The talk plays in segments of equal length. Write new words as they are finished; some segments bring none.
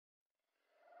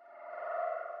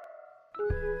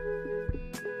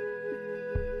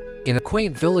In a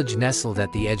quaint village nestled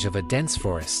at the edge of a dense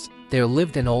forest, there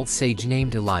lived an old sage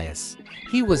named Elias.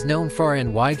 He was known far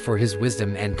and wide for his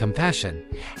wisdom and compassion,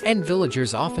 and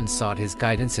villagers often sought his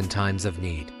guidance in times of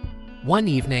need. One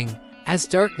evening, as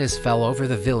darkness fell over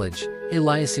the village,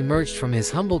 Elias emerged from his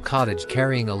humble cottage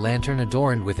carrying a lantern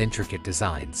adorned with intricate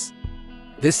designs.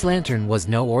 This lantern was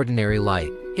no ordinary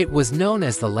light. It was known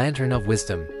as the Lantern of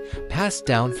Wisdom, passed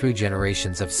down through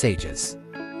generations of sages.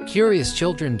 Curious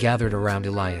children gathered around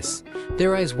Elias,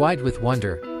 their eyes wide with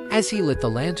wonder, as he lit the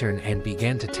lantern and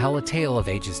began to tell a tale of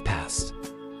ages past.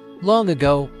 Long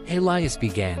ago, Elias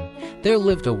began, there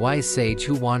lived a wise sage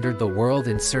who wandered the world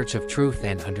in search of truth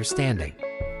and understanding.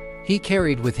 He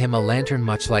carried with him a lantern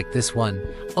much like this one,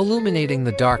 illuminating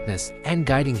the darkness and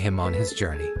guiding him on his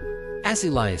journey. As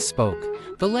Elias spoke,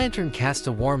 the lantern cast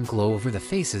a warm glow over the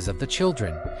faces of the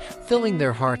children, filling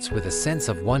their hearts with a sense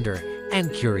of wonder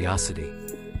and curiosity.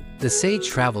 The sage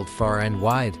traveled far and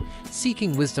wide,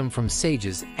 seeking wisdom from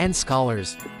sages and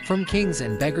scholars, from kings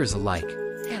and beggars alike.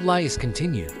 Elias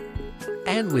continued.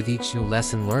 And with each new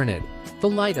lesson learned, the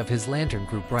light of his lantern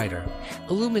grew brighter,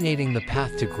 illuminating the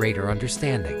path to greater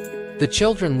understanding. The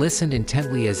children listened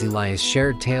intently as Elias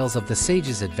shared tales of the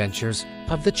sage's adventures,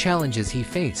 of the challenges he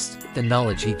faced, the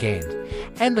knowledge he gained,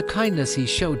 and the kindness he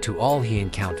showed to all he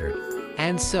encountered.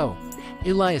 And so,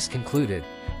 Elias concluded,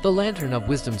 the Lantern of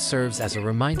Wisdom serves as a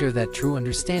reminder that true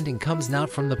understanding comes not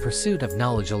from the pursuit of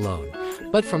knowledge alone,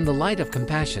 but from the light of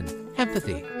compassion,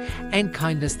 empathy, and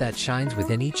kindness that shines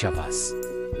within each of us.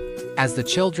 As the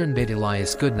children bid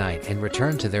Elias goodnight and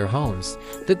returned to their homes,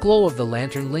 the glow of the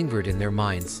lantern lingered in their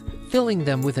minds, filling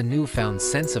them with a newfound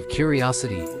sense of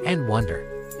curiosity and wonder.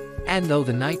 And though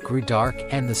the night grew dark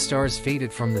and the stars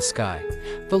faded from the sky,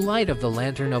 the light of the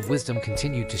Lantern of Wisdom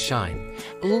continued to shine,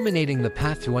 illuminating the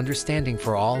path to understanding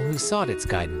for all who sought its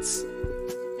guidance.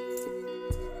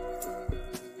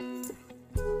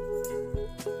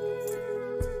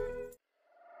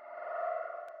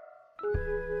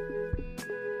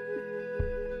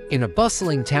 In a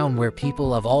bustling town where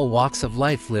people of all walks of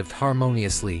life lived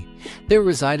harmoniously, there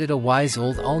resided a wise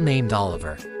old owl named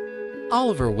Oliver.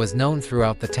 Oliver was known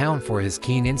throughout the town for his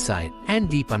keen insight and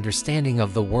deep understanding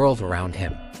of the world around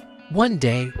him. One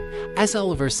day, as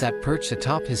Oliver sat perched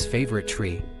atop his favorite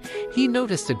tree, he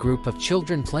noticed a group of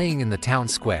children playing in the town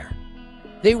square.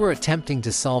 They were attempting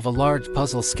to solve a large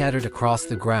puzzle scattered across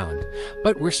the ground,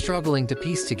 but were struggling to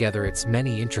piece together its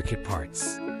many intricate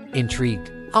parts.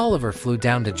 Intrigued, Oliver flew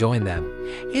down to join them,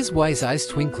 his wise eyes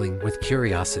twinkling with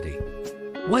curiosity.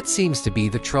 "What seems to be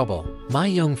the trouble, my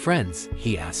young friends?"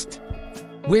 he asked.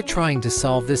 "We're trying to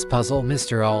solve this puzzle,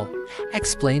 Mr. Owl,"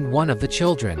 explained one of the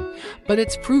children, "but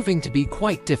it's proving to be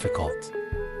quite difficult.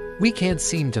 We can't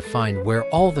seem to find where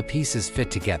all the pieces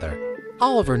fit together."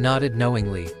 Oliver nodded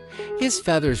knowingly, his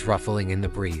feathers ruffling in the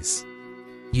breeze.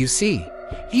 "You see,"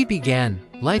 he began,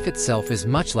 "life itself is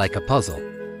much like a puzzle.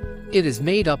 It is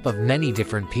made up of many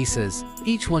different pieces,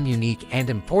 each one unique and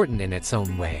important in its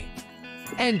own way.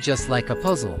 And just like a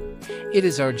puzzle, it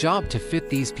is our job to fit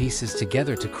these pieces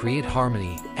together to create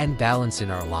harmony and balance in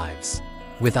our lives."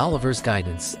 With Oliver's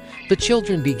guidance, the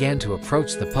children began to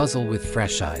approach the puzzle with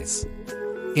fresh eyes.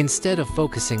 Instead of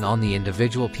focusing on the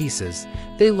individual pieces,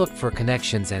 they looked for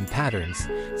connections and patterns,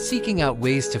 seeking out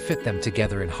ways to fit them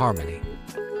together in harmony.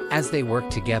 As they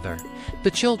worked together,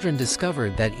 the children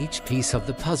discovered that each piece of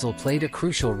the puzzle played a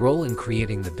crucial role in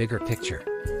creating the bigger picture.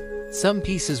 Some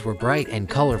pieces were bright and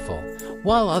colorful,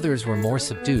 while others were more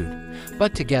subdued,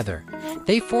 but together,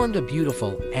 they formed a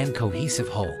beautiful and cohesive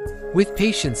whole. With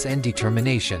patience and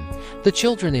determination, the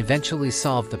children eventually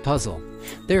solved the puzzle,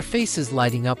 their faces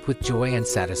lighting up with joy and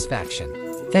satisfaction.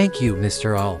 "Thank you,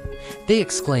 Mr. Owl," they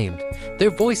exclaimed, their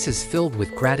voices filled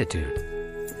with gratitude.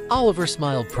 Oliver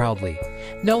smiled proudly,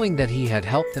 knowing that he had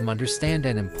helped them understand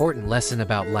an important lesson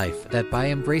about life, that by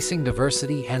embracing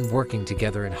diversity and working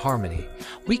together in harmony,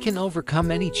 we can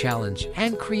overcome any challenge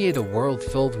and create a world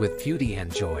filled with beauty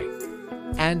and joy.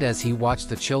 And as he watched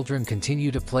the children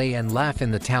continue to play and laugh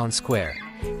in the town square,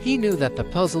 he knew that the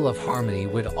puzzle of harmony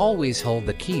would always hold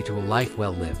the key to a life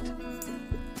well lived.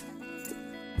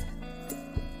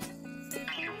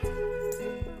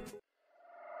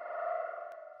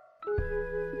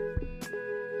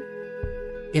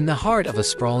 In the heart of a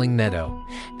sprawling meadow,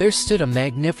 there stood a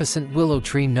magnificent willow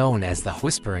tree known as the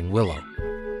Whispering Willow.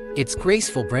 Its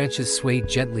graceful branches swayed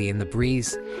gently in the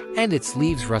breeze, and its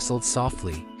leaves rustled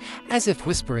softly, as if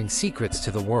whispering secrets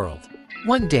to the world.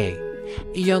 One day,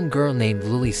 a young girl named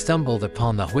Lily stumbled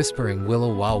upon the Whispering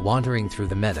Willow while wandering through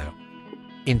the meadow.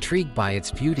 Intrigued by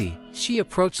its beauty, she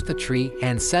approached the tree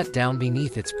and sat down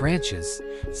beneath its branches,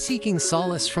 seeking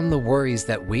solace from the worries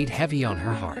that weighed heavy on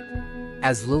her heart.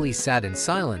 As Lily sat in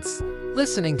silence,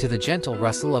 listening to the gentle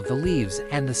rustle of the leaves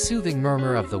and the soothing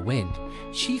murmur of the wind,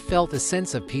 she felt a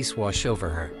sense of peace wash over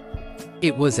her.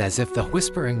 It was as if the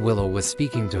whispering willow was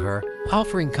speaking to her,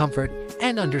 offering comfort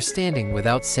and understanding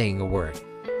without saying a word.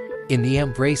 In the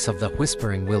embrace of the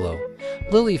whispering willow,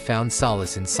 Lily found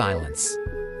solace in silence.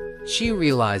 She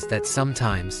realized that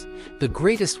sometimes, the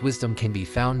greatest wisdom can be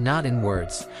found not in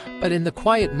words, but in the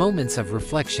quiet moments of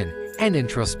reflection and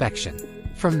introspection.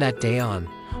 From that day on,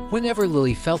 whenever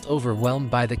Lily felt overwhelmed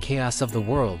by the chaos of the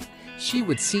world, she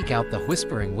would seek out the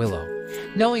whispering willow,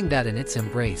 knowing that in its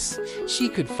embrace, she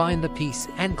could find the peace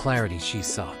and clarity she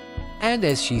sought. And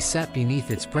as she sat beneath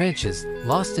its branches,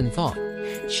 lost in thought,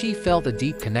 she felt a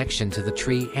deep connection to the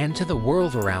tree and to the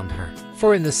world around her.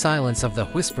 For in the silence of the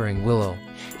whispering willow,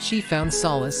 she found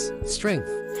solace, strength,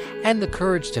 and the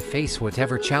courage to face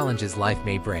whatever challenges life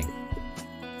may bring.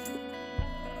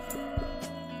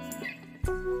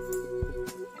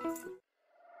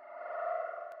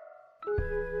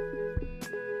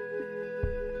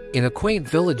 In a quaint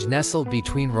village nestled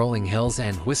between rolling hills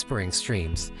and whispering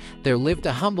streams, there lived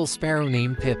a humble sparrow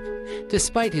named Pip.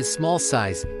 Despite his small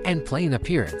size and plain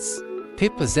appearance,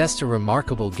 Pip possessed a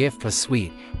remarkable gift, a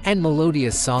sweet and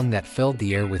melodious song that filled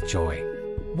the air with joy.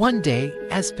 One day,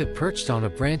 as Pip perched on a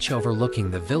branch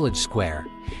overlooking the village square,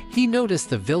 he noticed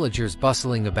the villagers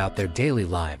bustling about their daily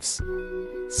lives.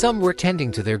 Some were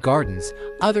tending to their gardens,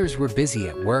 others were busy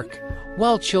at work,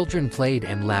 while children played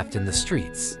and laughed in the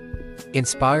streets.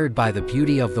 Inspired by the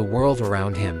beauty of the world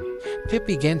around him, Pip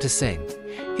began to sing.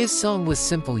 His song was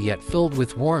simple yet filled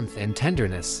with warmth and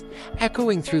tenderness,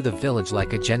 echoing through the village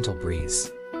like a gentle breeze.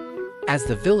 As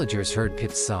the villagers heard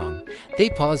Pip's song, they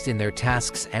paused in their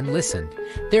tasks and listened,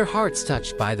 their hearts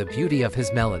touched by the beauty of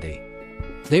his melody.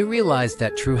 They realized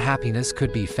that true happiness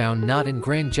could be found not in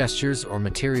grand gestures or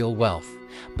material wealth,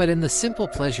 but in the simple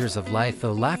pleasures of life,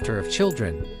 the laughter of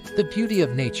children, the beauty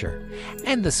of nature,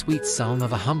 and the sweet song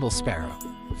of a humble sparrow.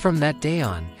 From that day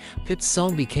on, Pip's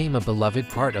song became a beloved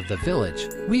part of the village,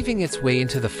 weaving its way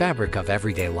into the fabric of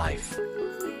everyday life.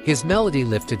 His melody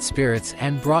lifted spirits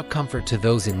and brought comfort to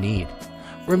those in need,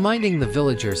 reminding the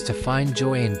villagers to find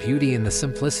joy and beauty in the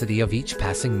simplicity of each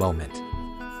passing moment.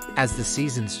 As the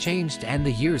seasons changed and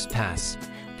the years passed,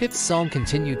 Pip's song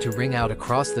continued to ring out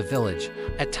across the village,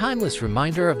 a timeless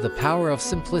reminder of the power of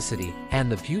simplicity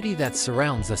and the beauty that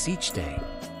surrounds us each day.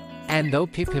 And though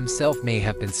Pip himself may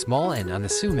have been small and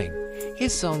unassuming,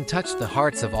 his song touched the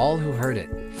hearts of all who heard it,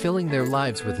 filling their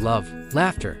lives with love,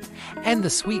 laughter, and the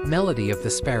sweet melody of the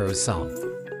sparrow's song.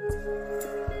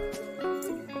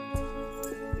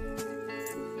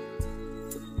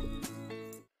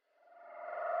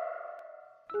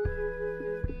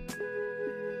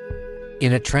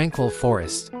 In a tranquil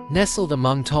forest, nestled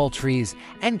among tall trees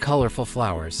and colorful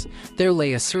flowers, there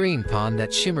lay a serene pond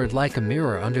that shimmered like a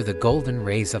mirror under the golden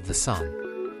rays of the sun.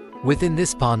 Within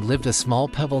this pond lived a small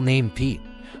pebble named Pete,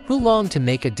 who longed to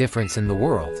make a difference in the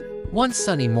world. One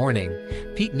sunny morning,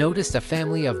 Pete noticed a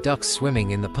family of ducks swimming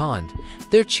in the pond,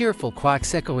 their cheerful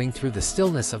quacks echoing through the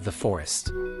stillness of the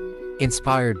forest.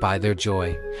 Inspired by their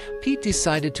joy, Pete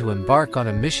decided to embark on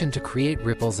a mission to create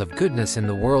ripples of goodness in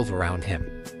the world around him.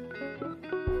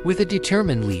 With a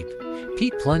determined leap,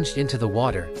 Pete plunged into the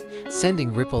water,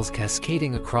 sending ripples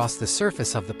cascading across the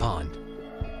surface of the pond.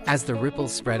 As the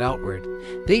ripples spread outward,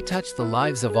 they touched the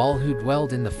lives of all who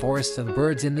dwelled in the forest, the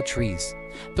birds in the trees,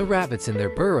 the rabbits in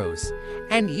their burrows,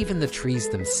 and even the trees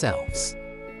themselves.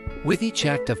 With each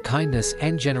act of kindness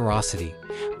and generosity,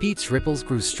 Pete's ripples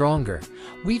grew stronger,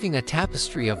 weaving a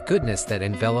tapestry of goodness that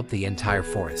enveloped the entire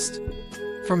forest.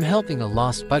 From helping a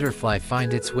lost butterfly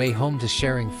find its way home to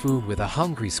sharing food with a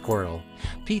hungry squirrel,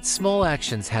 Pete's small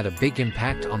actions had a big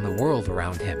impact on the world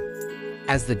around him.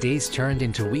 As the days turned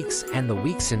into weeks and the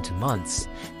weeks into months,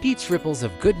 Pete's ripples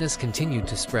of goodness continued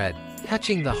to spread,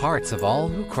 touching the hearts of all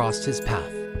who crossed his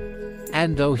path.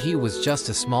 And though he was just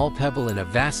a small pebble in a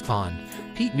vast pond,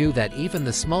 Pete knew that even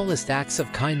the smallest acts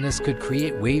of kindness could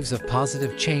create waves of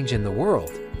positive change in the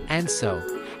world. And so,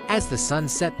 as the sun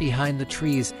set behind the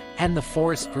trees and the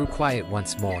forest grew quiet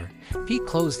once more, Pete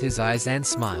closed his eyes and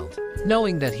smiled,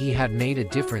 knowing that he had made a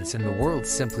difference in the world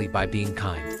simply by being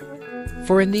kind.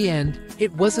 For in the end,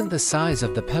 it wasn't the size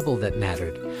of the pebble that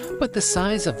mattered, but the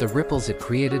size of the ripples it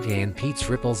created, and Pete's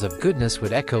ripples of goodness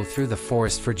would echo through the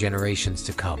forest for generations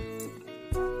to come.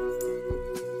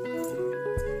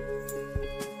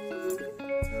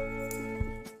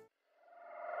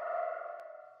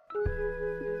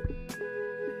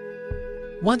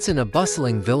 Once in a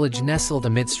bustling village nestled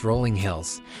amidst rolling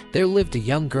hills, there lived a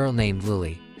young girl named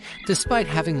Lily. Despite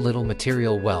having little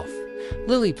material wealth,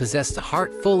 Lily possessed a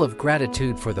heart full of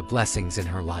gratitude for the blessings in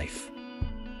her life.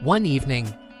 One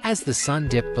evening, as the sun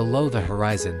dipped below the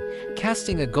horizon,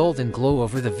 casting a golden glow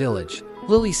over the village,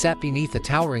 Lily sat beneath a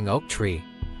towering oak tree,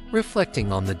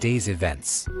 reflecting on the day's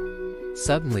events.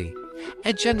 Suddenly,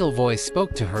 a gentle voice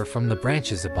spoke to her from the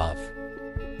branches above.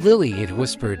 "Lily," it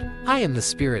whispered, "I am the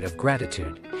spirit of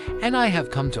gratitude, and I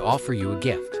have come to offer you a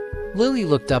gift." Lily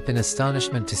looked up in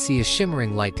astonishment to see a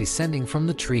shimmering light descending from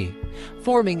the tree,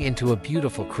 forming into a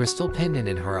beautiful crystal pendant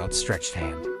in her outstretched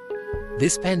hand.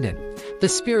 "This pendant," the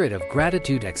spirit of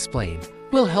gratitude explained,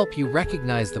 "will help you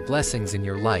recognize the blessings in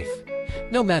your life,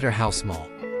 no matter how small.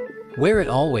 Wear it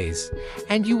always,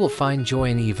 and you will find joy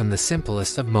in even the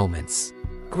simplest of moments."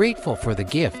 Grateful for the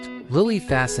gift, Lily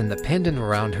fastened the pendant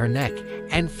around her neck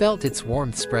and felt its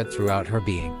warmth spread throughout her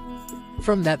being.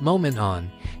 From that moment on,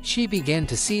 she began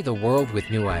to see the world with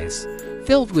new eyes,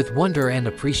 filled with wonder and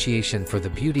appreciation for the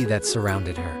beauty that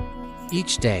surrounded her.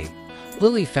 Each day,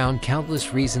 Lily found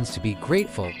countless reasons to be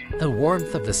grateful: the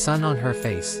warmth of the sun on her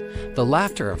face, the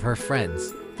laughter of her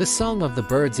friends, the song of the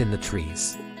birds in the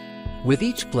trees. With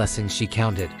each blessing she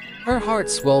counted, her heart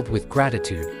swelled with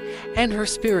gratitude, and her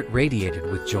spirit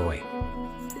radiated with joy.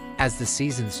 As the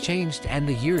seasons changed and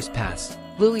the years passed,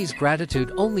 Lily's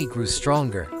gratitude only grew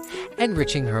stronger,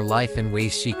 enriching her life in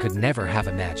ways she could never have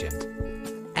imagined.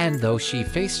 And though she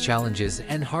faced challenges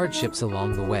and hardships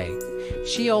along the way,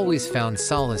 she always found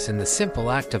solace in the simple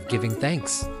act of giving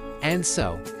thanks. And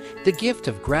so, the gift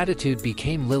of gratitude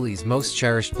became Lily's most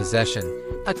cherished possession,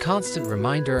 a constant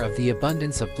reminder of the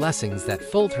abundance of blessings that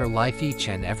filled her life each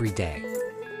and every day.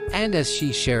 And as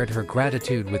she shared her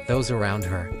gratitude with those around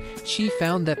her, she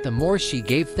found that the more she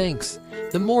gave thanks,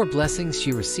 the more blessings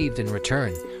she received in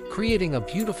return, creating a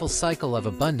beautiful cycle of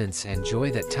abundance and joy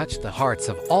that touched the hearts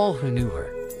of all who knew her.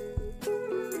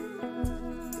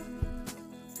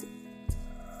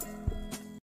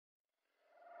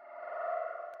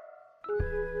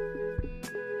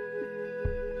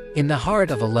 In the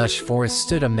heart of a lush forest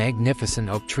stood a magnificent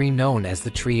oak tree known as the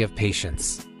Tree of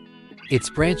Patience. Its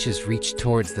branches reached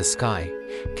towards the sky,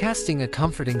 casting a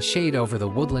comforting shade over the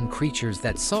woodland creatures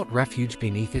that sought refuge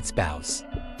beneath its boughs.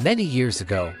 Many years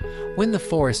ago, when the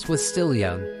forest was still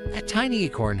young, a tiny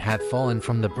acorn had fallen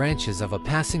from the branches of a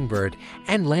passing bird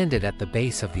and landed at the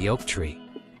base of the oak tree.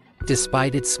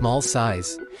 Despite its small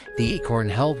size, the acorn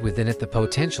held within it the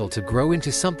potential to grow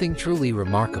into something truly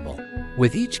remarkable.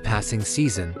 With each passing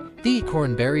season, the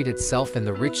acorn buried itself in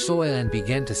the rich soil and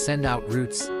began to send out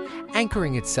roots,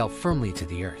 anchoring itself firmly to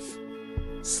the earth.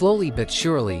 Slowly but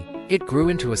surely, it grew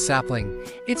into a sapling,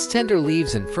 its tender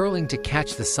leaves unfurling to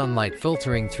catch the sunlight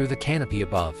filtering through the canopy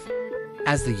above.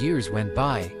 As the years went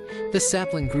by, the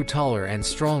sapling grew taller and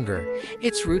stronger,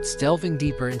 its roots delving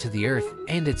deeper into the earth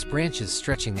and its branches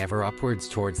stretching ever upwards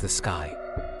towards the sky.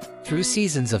 Through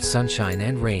seasons of sunshine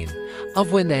and rain,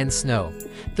 of wind and snow,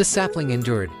 the sapling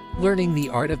endured, learning the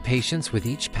art of patience with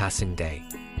each passing day.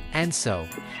 And so,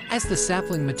 as the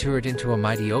sapling matured into a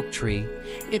mighty oak tree,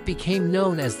 it became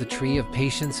known as the Tree of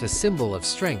Patience, a symbol of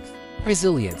strength,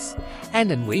 resilience,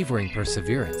 and unwavering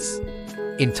perseverance.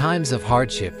 In times of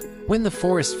hardship, when the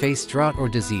forest faced drought or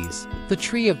disease, the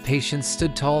Tree of Patience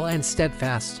stood tall and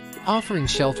steadfast, offering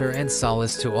shelter and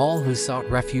solace to all who sought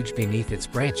refuge beneath its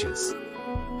branches.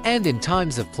 And in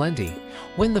times of plenty,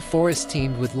 when the forest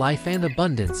teemed with life and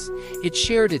abundance, it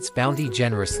shared its bounty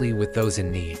generously with those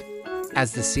in need.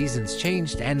 As the seasons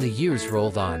changed and the years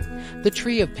rolled on, the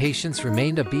Tree of Patience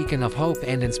remained a beacon of hope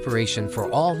and inspiration for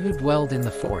all who dwelled in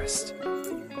the forest.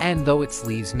 And though its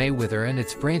leaves may wither and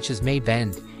its branches may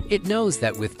bend, it knows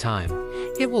that with time,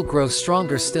 it will grow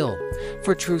stronger still,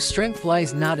 for true strength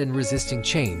lies not in resisting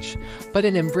change, but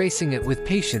in embracing it with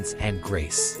patience and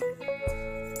grace.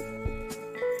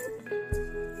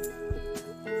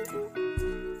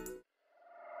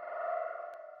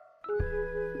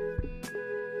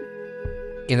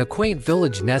 In a quaint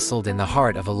village nestled in the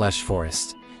heart of a lush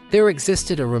forest, there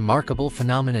existed a remarkable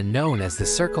phenomenon known as the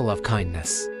Circle of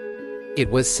Kindness. It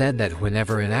was said that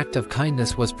whenever an act of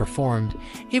kindness was performed,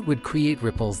 it would create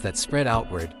ripples that spread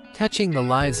outward, touching the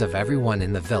lives of everyone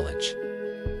in the village.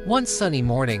 One sunny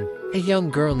morning, a young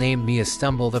girl named Mia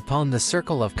stumbled upon the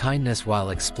Circle of Kindness while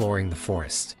exploring the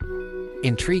forest.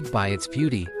 Intrigued by its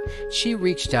beauty, she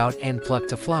reached out and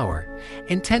plucked a flower,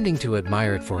 intending to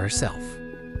admire it for herself.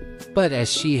 But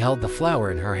as she held the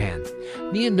flower in her hand,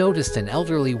 Mia noticed an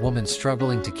elderly woman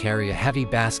struggling to carry a heavy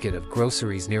basket of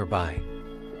groceries nearby.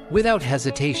 Without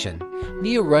hesitation,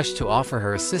 Mia rushed to offer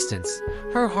her assistance,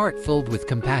 her heart filled with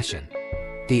compassion.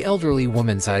 The elderly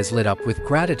woman's eyes lit up with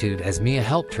gratitude as Mia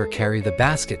helped her carry the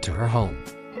basket to her home.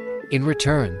 In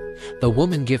return, the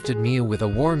woman gifted Mia with a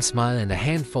warm smile and a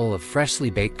handful of freshly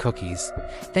baked cookies,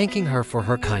 thanking her for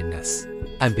her kindness.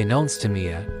 Unbeknownst to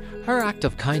Mia, her act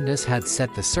of kindness had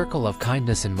set the circle of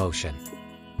kindness in motion.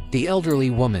 The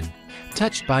elderly woman,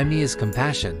 touched by Mia's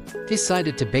compassion,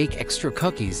 decided to bake extra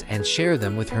cookies and share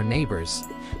them with her neighbors,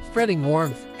 spreading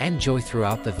warmth and joy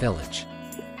throughout the village.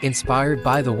 Inspired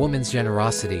by the woman's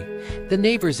generosity, the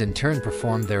neighbors in turn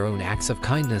performed their own acts of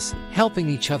kindness, helping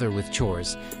each other with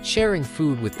chores, sharing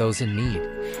food with those in need,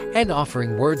 and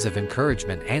offering words of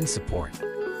encouragement and support.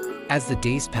 As the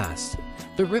days passed,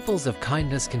 the ripples of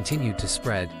kindness continued to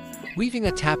spread, weaving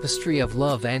a tapestry of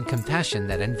love and compassion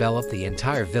that enveloped the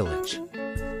entire village.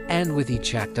 And with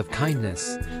each act of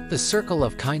kindness, the circle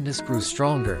of kindness grew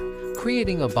stronger,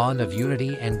 creating a bond of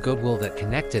unity and goodwill that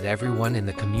connected everyone in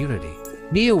the community.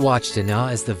 Mia watched in awe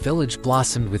as the village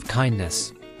blossomed with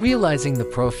kindness, realizing the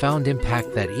profound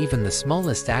impact that even the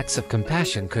smallest acts of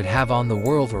compassion could have on the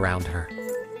world around her.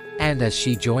 And as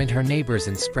she joined her neighbors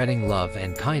in spreading love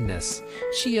and kindness,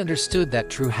 she understood that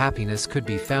true happiness could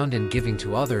be found in giving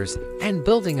to others and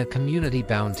building a community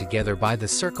bound together by the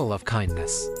circle of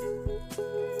kindness.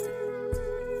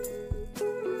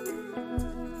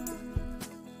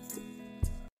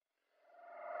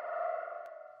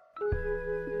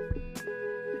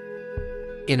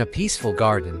 In a peaceful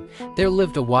garden, there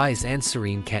lived a wise and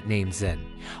serene cat named Zen.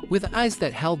 With eyes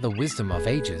that held the wisdom of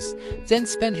ages, Zen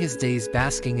spent his days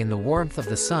basking in the warmth of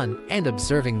the sun and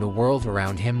observing the world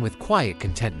around him with quiet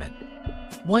contentment.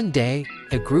 One day,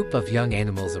 a group of young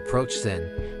animals approached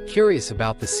Zen, curious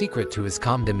about the secret to his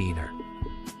calm demeanor.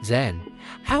 "Zen,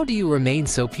 how do you remain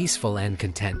so peaceful and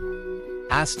content?"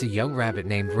 asked a young rabbit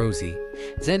named Rosie.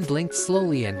 Zen blinked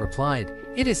slowly and replied,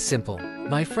 "It is simple,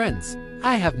 my friends.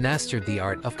 I have mastered the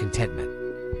art of contentment."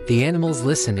 The animals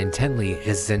listened intently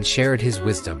as Zen shared his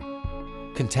wisdom.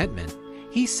 "Contentment,"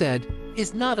 he said,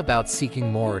 "is not about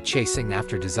seeking more or chasing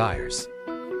after desires.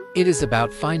 It is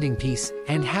about finding peace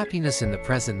and happiness in the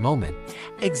present moment,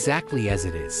 exactly as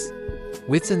it is."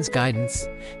 With Zen's guidance,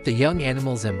 the young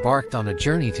animals embarked on a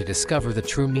journey to discover the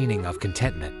true meaning of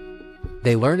contentment.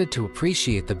 They learned to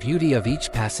appreciate the beauty of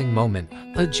each passing moment,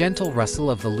 the gentle rustle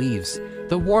of the leaves,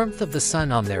 the warmth of the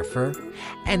sun on their fur,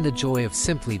 and the joy of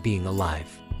simply being alive.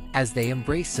 As they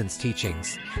embraced Zen's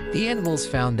teachings, the animals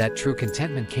found that true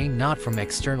contentment came not from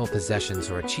external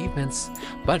possessions or achievements,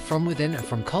 but from within and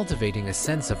from cultivating a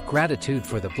sense of gratitude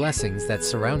for the blessings that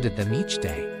surrounded them each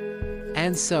day.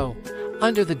 And so,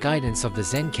 under the guidance of the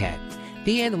Zen cat,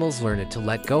 the animals learned to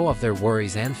let go of their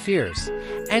worries and fears,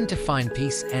 and to find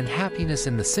peace and happiness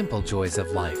in the simple joys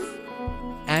of life.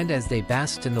 And as they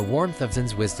basked in the warmth of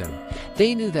Zen's wisdom,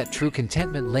 they knew that true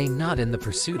contentment lay not in the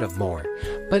pursuit of more,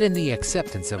 but in the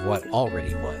acceptance of what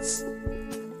already was.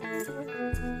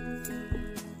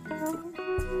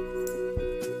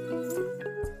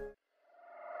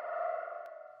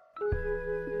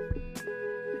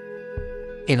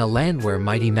 In a land where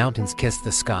mighty mountains kissed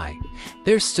the sky,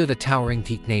 there stood a towering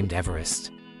peak named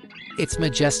Everest. Its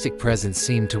majestic presence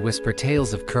seemed to whisper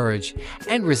tales of courage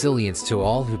and resilience to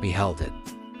all who beheld it.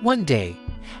 One day,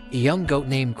 a young goat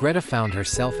named Greta found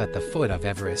herself at the foot of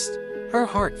Everest, her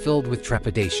heart filled with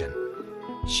trepidation.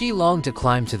 She longed to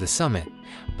climb to the summit,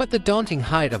 but the daunting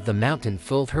height of the mountain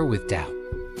filled her with doubt.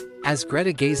 As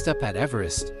Greta gazed up at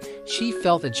Everest, she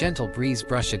felt a gentle breeze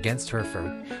brush against her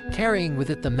fur, carrying with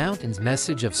it the mountain's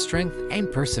message of strength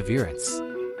and perseverance.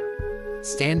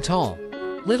 "Stand tall,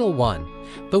 little one,"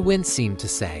 the wind seemed to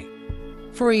say.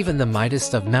 "For even the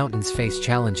mightiest of mountains face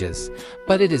challenges,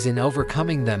 but it is in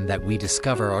overcoming them that we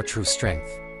discover our true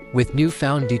strength." With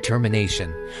newfound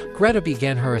determination, Greta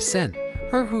began her ascent,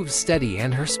 her hooves steady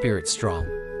and her spirit strong.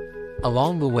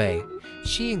 Along the way,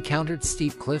 she encountered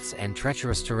steep cliffs and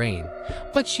treacherous terrain,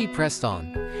 but she pressed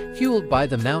on, fueled by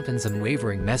the mountain's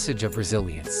unwavering message of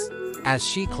resilience. As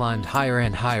she climbed higher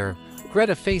and higher,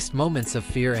 Greta faced moments of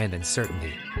fear and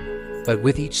uncertainty. But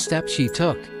with each step she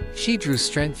took, she drew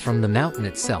strength from the mountain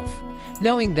itself,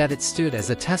 knowing that it stood as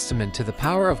a testament to the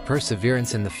power of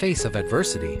perseverance in the face of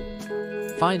adversity.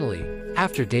 Finally,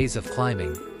 after days of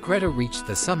climbing, Greta reached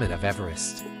the summit of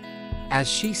Everest. As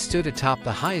she stood atop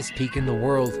the highest peak in the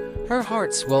world, her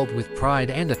heart swelled with pride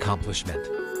and accomplishment.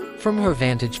 From her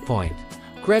vantage point,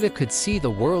 Greta could see the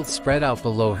world spread out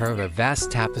below her, a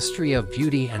vast tapestry of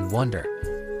beauty and wonder.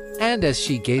 And as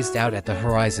she gazed out at the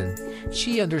horizon,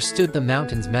 she understood the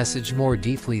mountain's message more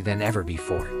deeply than ever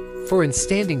before. For in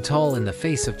standing tall in the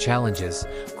face of challenges,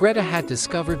 Greta had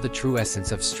discovered the true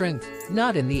essence of strength,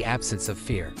 not in the absence of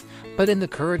fear, but in the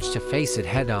courage to face it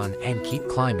head-on and keep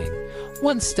climbing,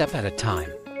 one step at a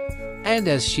time. And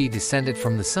as she descended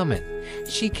from the summit,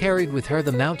 she carried with her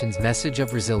the mountain's message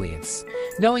of resilience,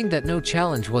 knowing that no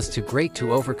challenge was too great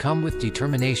to overcome with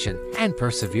determination and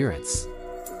perseverance.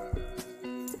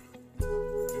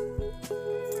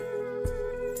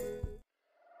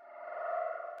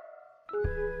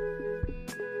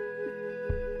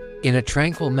 In a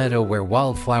tranquil meadow where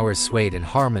wildflowers swayed in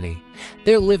harmony,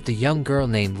 there lived a young girl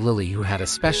named Lily who had a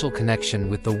special connection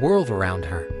with the world around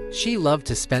her. She loved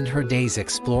to spend her days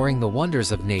exploring the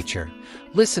wonders of nature,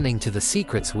 listening to the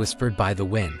secrets whispered by the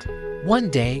wind. One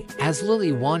day, as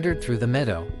Lily wandered through the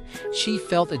meadow, she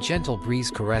felt a gentle breeze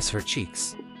caress her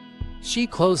cheeks. She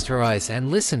closed her eyes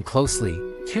and listened closely,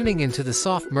 tuning into the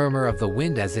soft murmur of the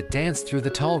wind as it danced through the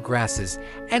tall grasses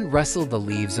and rustled the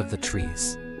leaves of the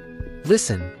trees.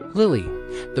 "Listen, Lily,"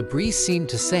 the breeze seemed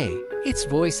to say, its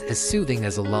voice as soothing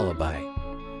as a lullaby.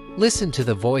 "Listen to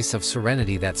the voice of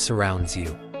serenity that surrounds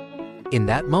you." In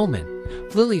that moment,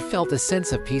 Lily felt a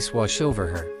sense of peace wash over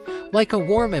her, like a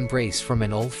warm embrace from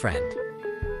an old friend.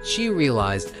 She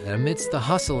realized that amidst the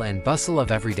hustle and bustle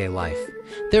of everyday life,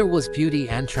 there was beauty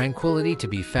and tranquility to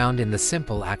be found in the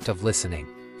simple act of listening.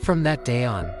 From that day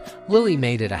on, Lily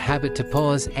made it a habit to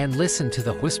pause and listen to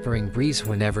the whispering breeze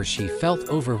whenever she felt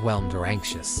overwhelmed or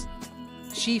anxious.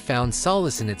 She found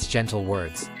solace in its gentle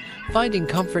words, finding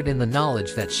comfort in the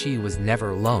knowledge that she was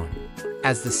never alone.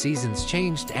 As the seasons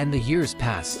changed and the years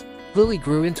passed, Lily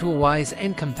grew into a wise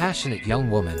and compassionate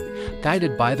young woman,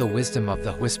 guided by the wisdom of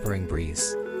the whispering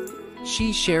breeze.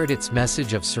 She shared its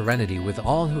message of serenity with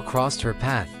all who crossed her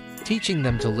path, teaching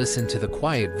them to listen to the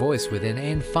quiet voice within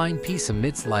and find peace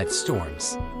amidst life's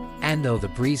storms. And though the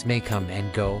breeze may come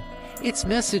and go, its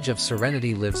message of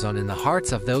serenity lives on in the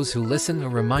hearts of those who listen, a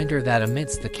reminder that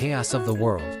amidst the chaos of the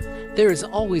world, there is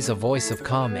always a voice of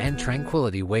calm and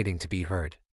tranquility waiting to be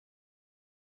heard.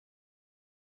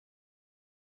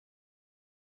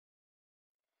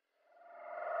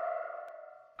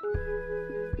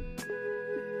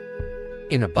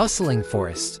 In a bustling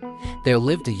forest, there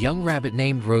lived a young rabbit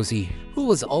named Rosie who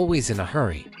was always in a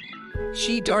hurry.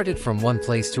 She darted from one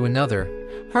place to another,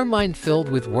 her mind filled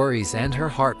with worries and her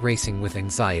heart racing with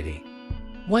anxiety.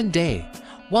 One day,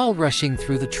 while rushing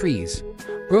through the trees,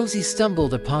 Rosie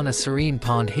stumbled upon a serene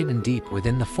pond hidden deep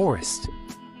within the forest.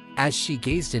 As she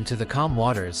gazed into the calm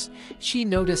waters, she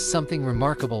noticed something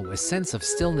remarkable, a sense of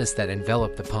stillness that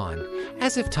enveloped the pond,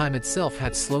 as if time itself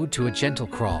had slowed to a gentle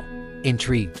crawl.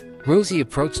 Intrigued, Rosie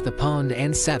approached the pond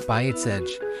and sat by its edge,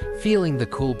 feeling the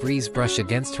cool breeze brush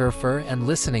against her fur and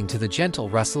listening to the gentle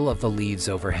rustle of the leaves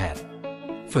overhead.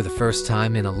 For the first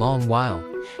time in a long while,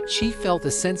 she felt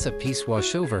a sense of peace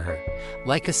wash over her,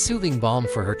 like a soothing balm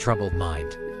for her troubled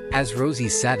mind. As Rosie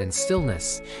sat in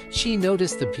stillness, she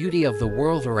noticed the beauty of the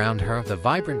world around her, the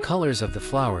vibrant colors of the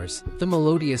flowers, the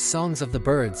melodious songs of the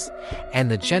birds, and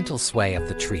the gentle sway of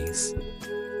the trees.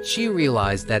 She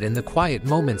realized that in the quiet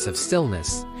moments of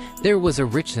stillness, there was a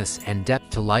richness and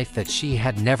depth to life that she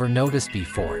had never noticed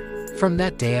before. From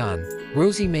that day on,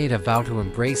 Rosie made a vow to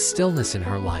embrace stillness in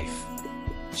her life.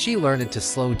 She learned to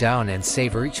slow down and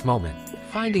savor each moment,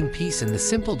 finding peace in the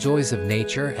simple joys of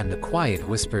nature and the quiet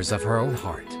whispers of her own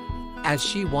heart. As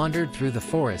she wandered through the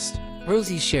forest,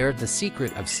 Rosie shared the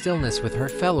secret of stillness with her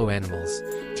fellow animals,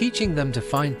 teaching them to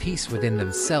find peace within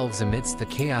themselves amidst the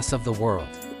chaos of the world.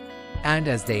 And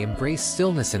as they embraced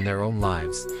stillness in their own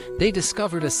lives, they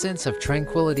discovered a sense of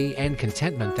tranquility and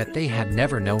contentment that they had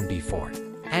never known before.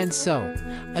 And so,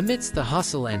 amidst the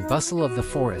hustle and bustle of the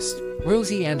forest,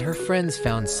 Rosie and her friends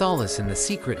found solace in the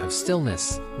secret of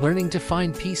stillness, learning to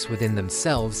find peace within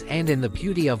themselves and in the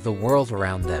beauty of the world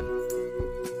around them.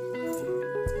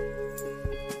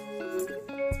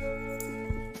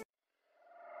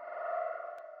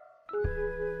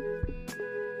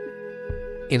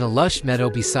 In a lush meadow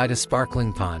beside a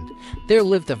sparkling pond, there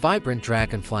lived a vibrant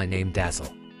dragonfly named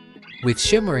Dazzle. With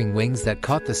shimmering wings that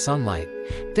caught the sunlight,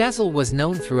 Dazzle was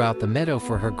known throughout the meadow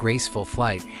for her graceful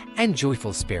flight and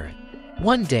joyful spirit.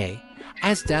 One day,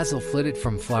 as Dazzle flitted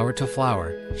from flower to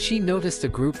flower, she noticed a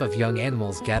group of young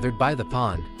animals gathered by the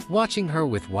pond, watching her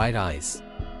with wide eyes.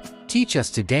 "Teach us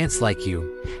to dance like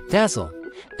you, Dazzle,"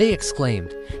 they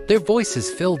exclaimed, their voices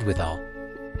filled with awe.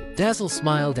 Dazzle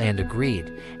smiled and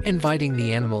agreed, inviting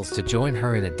the animals to join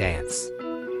her in a dance.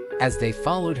 As they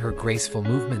followed her graceful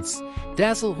movements,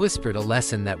 Dazzle whispered a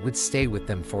lesson that would stay with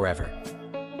them forever.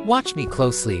 "Watch me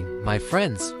closely, my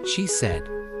friends," she said.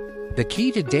 "The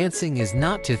key to dancing is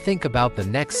not to think about the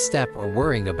next step or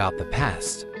worrying about the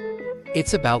past.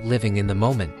 It's about living in the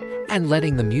moment and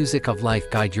letting the music of life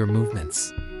guide your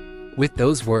movements." With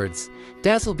those words,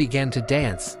 Dazzle began to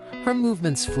dance, her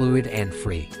movements fluid and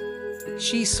free.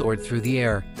 She soared through the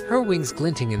air, her wings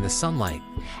glinting in the sunlight,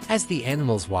 as the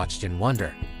animals watched in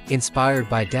wonder. Inspired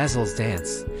by Dazzle's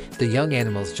dance, the young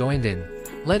animals joined in,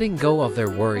 letting go of their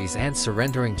worries and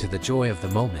surrendering to the joy of the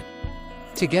moment.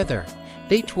 Together,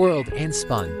 they twirled and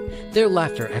spun, their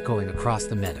laughter echoing across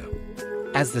the meadow.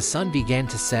 As the sun began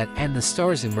to set and the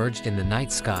stars emerged in the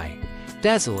night sky,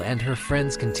 Dazzle and her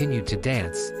friends continued to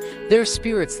dance, their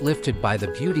spirits lifted by the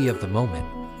beauty of the moment.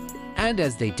 And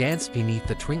as they danced beneath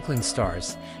the twinkling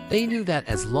stars, they knew that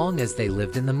as long as they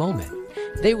lived in the moment,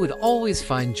 they would always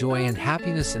find joy and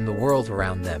happiness in the world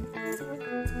around them.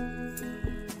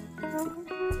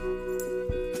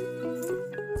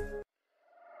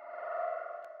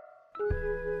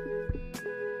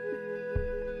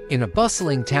 In a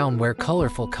bustling town where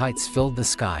colorful kites filled the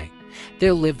sky,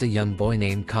 there lived a young boy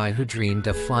named Kai who dreamed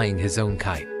of flying his own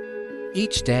kite.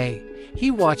 Each day,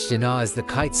 he watched in awe as the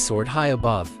kites soared high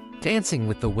above, dancing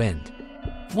with the wind.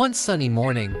 One sunny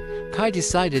morning, Kai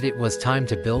decided it was time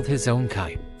to build his own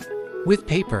kite. With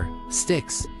paper,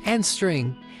 sticks, and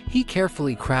string, he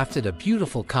carefully crafted a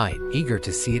beautiful kite, eager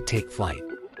to see it take flight.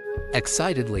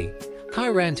 Excitedly, Kai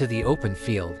ran to the open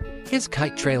field, his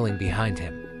kite trailing behind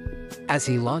him. As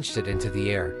he launched it into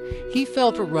the air, he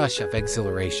felt a rush of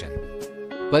exhilaration.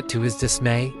 But to his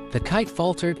dismay, the kite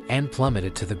faltered and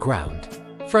plummeted to the ground.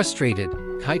 Frustrated,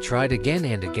 Kai tried again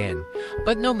and again,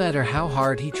 but no matter how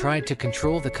hard he tried to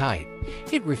control the kite,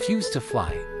 it refused to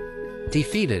fly.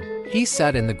 Defeated, he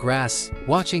sat in the grass,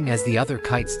 watching as the other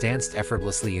kites danced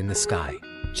effortlessly in the sky.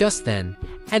 Just then,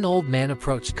 an old man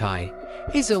approached Kai,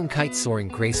 his own kite soaring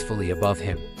gracefully above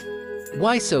him.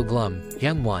 "Why so glum,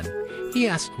 young one?" he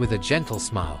asked with a gentle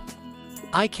smile.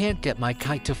 "I can't get my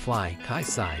kite to fly," Kai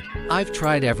sighed. "I've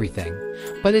tried everything,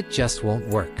 but it just won't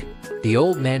work." The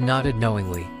old man nodded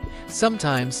knowingly.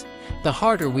 "Sometimes, the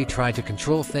harder we try to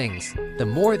control things, the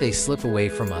more they slip away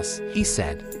from us," he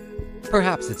said.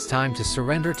 "Perhaps it's time to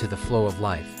surrender to the flow of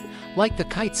life, like the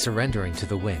kite surrendering to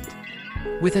the wind."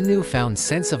 With a newfound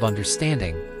sense of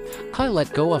understanding, Kai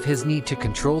let go of his need to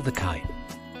control the kite.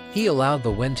 He allowed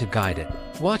the wind to guide it,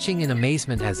 watching in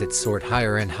amazement as it soared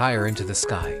higher and higher into the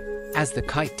sky. As the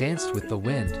kite danced with the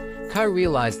wind, Kai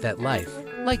realized that life,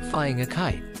 like flying a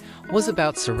kite, was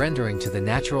about surrendering to the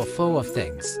natural flow of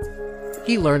things.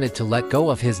 He learned to let go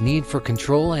of his need for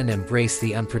control and embrace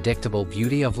the unpredictable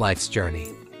beauty of life's journey.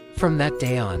 From that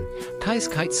day on, Kai's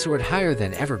kite soared higher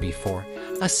than ever before,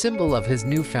 a symbol of his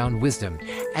newfound wisdom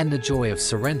and the joy of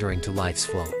surrendering to life's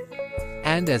flow.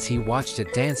 And as he watched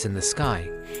it dance in the sky,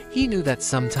 he knew that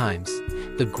sometimes,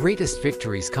 the greatest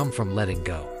victories come from letting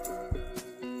go.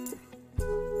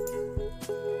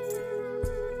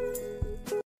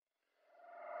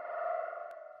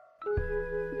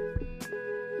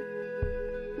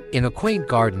 In a quaint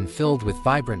garden filled with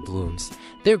vibrant blooms,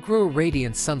 there grew a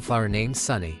radiant sunflower named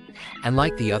Sunny, and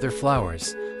like the other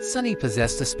flowers, Sunny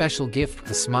possessed a special gift,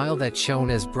 a smile that shone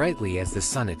as brightly as the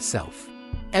sun itself.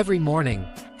 Every morning,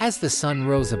 as the sun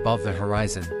rose above the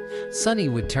horizon, Sunny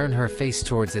would turn her face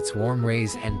towards its warm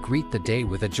rays and greet the day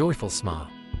with a joyful smile.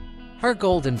 Her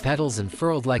golden petals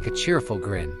unfurled like a cheerful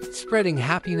grin, spreading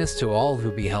happiness to all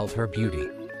who beheld her beauty.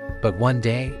 But one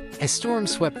day, a storm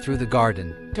swept through the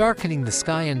garden, darkening the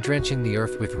sky and drenching the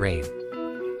earth with rain.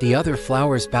 The other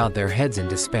flowers bowed their heads in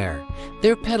despair,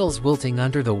 their petals wilting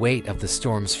under the weight of the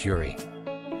storm's fury.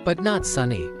 But not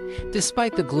Sunny.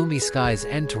 Despite the gloomy skies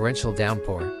and torrential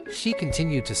downpour, she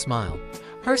continued to smile,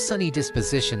 her sunny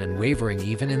disposition unwavering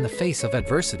even in the face of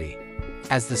adversity.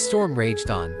 As the storm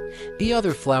raged on, the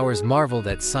other flowers marveled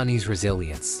at Sunny's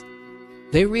resilience.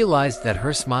 They realized that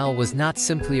her smile was not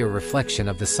simply a reflection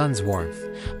of the sun's warmth,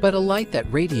 but a light that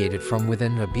radiated from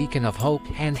within, a beacon of hope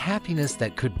and happiness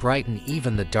that could brighten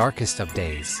even the darkest of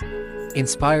days.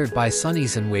 Inspired by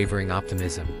Sunny's unwavering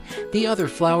optimism, the other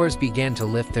flowers began to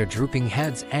lift their drooping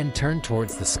heads and turn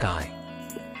towards the sky.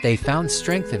 They found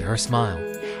strength in her smile,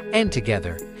 and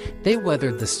together, they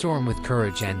weathered the storm with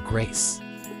courage and grace.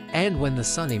 And when the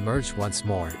sun emerged once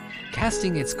more,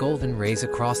 casting its golden rays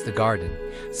across the garden,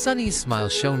 Sunny's smile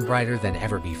shone brighter than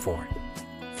ever before.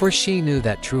 For she knew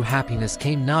that true happiness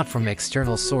came not from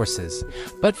external sources,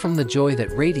 but from the joy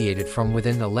that radiated from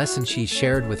within, a lesson she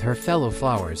shared with her fellow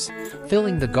flowers,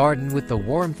 filling the garden with the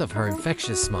warmth of her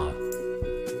infectious smile.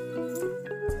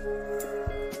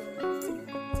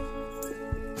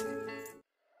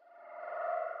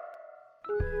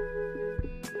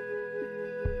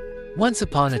 Once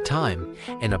upon a time,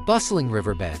 in a bustling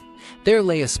riverbed, there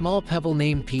lay a small pebble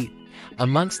named Pete.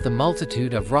 Amongst the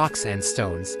multitude of rocks and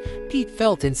stones, Pete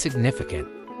felt insignificant.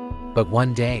 But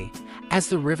one day, as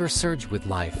the river surged with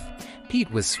life, Pete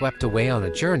was swept away on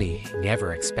a journey he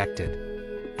never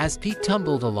expected. As Pete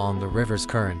tumbled along the river's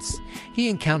currents, he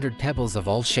encountered pebbles of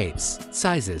all shapes,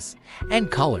 sizes, and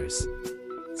colors.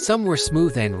 Some were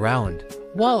smooth and round,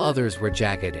 while others were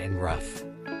jagged and rough.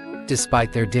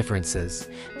 Despite their differences,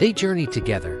 they journeyed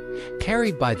together,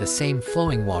 carried by the same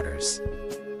flowing waters.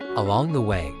 Along the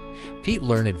way, Pete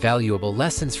learned valuable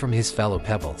lessons from his fellow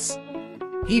pebbles.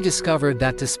 He discovered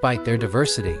that despite their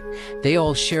diversity, they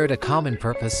all shared a common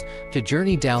purpose: to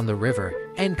journey down the river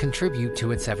and contribute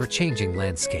to its ever-changing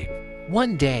landscape.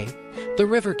 One day, the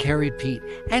river carried Pete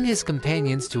and his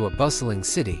companions to a bustling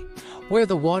city, where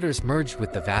the waters merged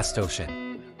with the vast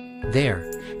ocean.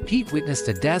 There, Pete witnessed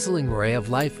a dazzling array of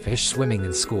life: fish swimming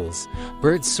in schools,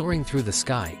 birds soaring through the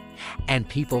sky, and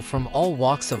people from all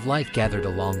walks of life gathered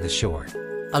along the shore.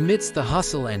 Amidst the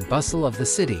hustle and bustle of the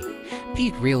city,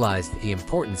 Pete realized the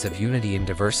importance of unity in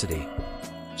diversity.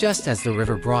 Just as the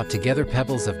river brought together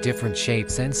pebbles of different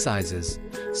shapes and sizes,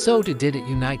 so did it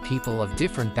unite people of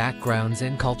different backgrounds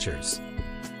and cultures.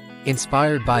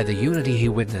 Inspired by the unity he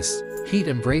witnessed, Pete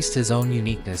embraced his own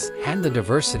uniqueness and the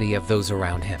diversity of those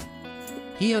around him.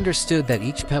 He understood that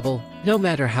each pebble, no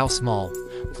matter how small,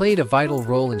 played a vital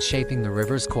role in shaping the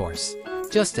river's course,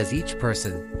 just as each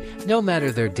person, no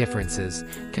matter their differences,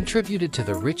 contributed to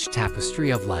the rich tapestry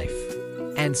of life.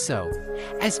 And so,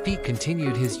 as Pete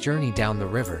continued his journey down the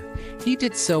river, he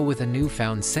did so with a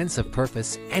newfound sense of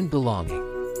purpose and belonging.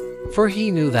 For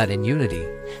he knew that in unity,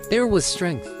 there was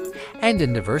strength, and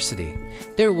in diversity,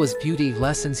 there was beauty,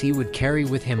 lessons he would carry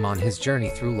with him on his journey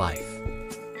through life.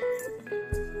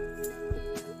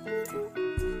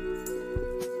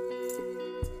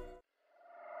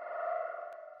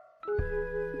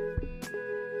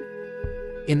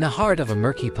 In the heart of a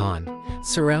murky pond,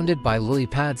 surrounded by lily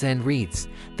pads and reeds,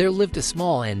 there lived a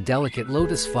small and delicate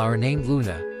lotus flower named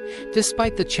Luna.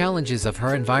 Despite the challenges of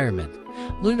her environment,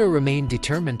 Luna remained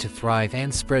determined to thrive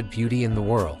and spread beauty in the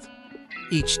world.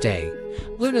 Each day,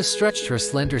 Luna stretched her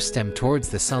slender stem towards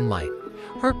the sunlight,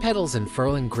 her petals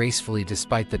unfurling gracefully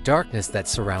despite the darkness that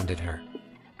surrounded her.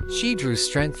 She drew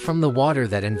strength from the water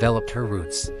that enveloped her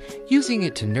roots, using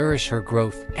it to nourish her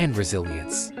growth and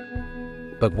resilience.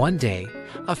 But one day,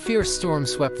 a fierce storm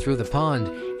swept through the pond,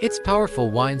 its powerful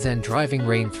winds and driving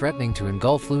rain threatening to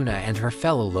engulf Luna and her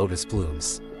fellow lotus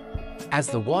blooms. As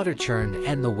the water churned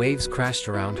and the waves crashed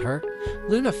around her,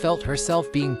 Luna felt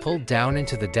herself being pulled down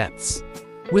into the depths.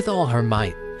 With all her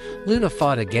might, Luna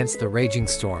fought against the raging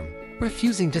storm,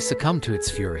 refusing to succumb to its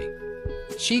fury.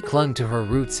 She clung to her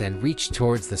roots and reached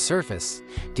towards the surface,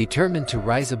 determined to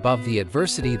rise above the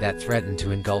adversity that threatened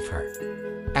to engulf her.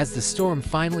 As the storm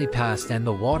finally passed and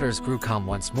the waters grew calm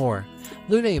once more,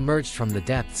 Luna emerged from the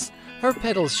depths, her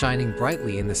petals shining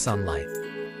brightly in the sunlight.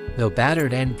 Though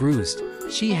battered and bruised,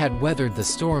 she had weathered the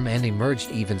storm and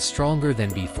emerged even stronger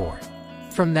than before.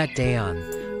 From that day on,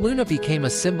 Luna became a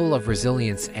symbol of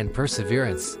resilience and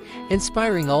perseverance,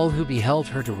 inspiring all who beheld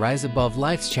her to rise above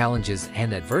life's challenges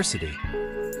and adversity.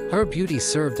 Her beauty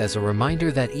served as a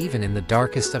reminder that even in the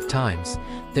darkest of times,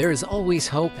 there is always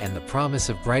hope and the promise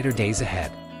of brighter days ahead.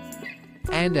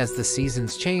 And as the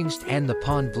seasons changed and the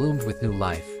pond bloomed with new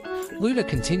life, Luna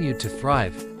continued to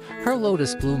thrive, her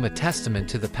lotus bloom a testament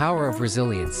to the power of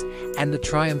resilience and the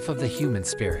triumph of the human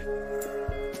spirit.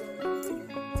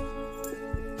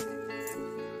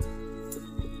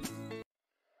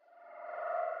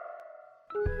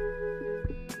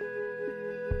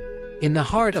 In the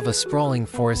heart of a sprawling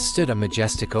forest stood a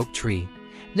majestic oak tree,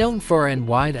 known far and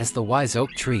wide as the wise oak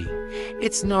tree.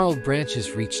 Its gnarled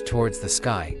branches reached towards the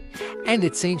sky, and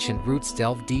its ancient roots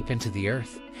delved deep into the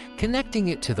earth, connecting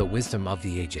it to the wisdom of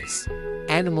the ages.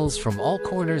 Animals from all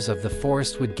corners of the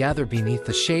forest would gather beneath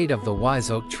the shade of the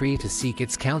wise oak tree to seek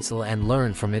its counsel and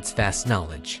learn from its vast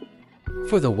knowledge.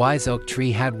 For the wise oak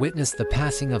tree had witnessed the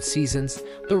passing of seasons,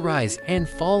 the rise and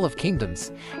fall of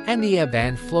kingdoms, and the ebb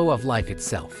and flow of life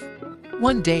itself.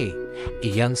 One day, a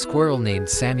young squirrel named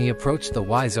Sammy approached the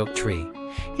wise oak tree,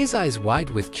 his eyes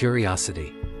wide with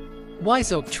curiosity.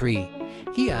 "Wise oak tree,"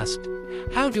 he asked,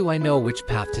 "how do I know which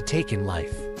path to take in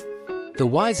life?" The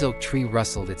wise oak tree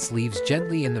rustled its leaves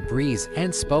gently in the breeze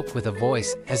and spoke with a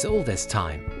voice as old as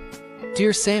time.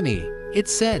 "Dear Sammy," it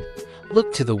said,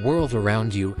 "look to the world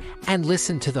around you and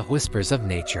listen to the whispers of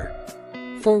nature.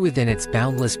 For within its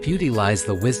boundless beauty lies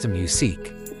the wisdom you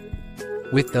seek."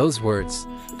 With those words,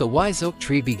 the wise oak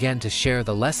tree began to share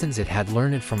the lessons it had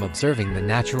learned from observing the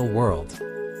natural world.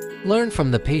 "Learn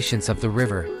from the patience of the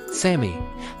river, Sammy,"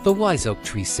 the wise oak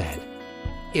tree said.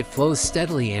 "It flows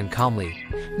steadily and calmly,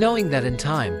 knowing that in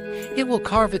time, it will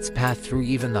carve its path through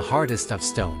even the hardest of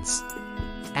stones.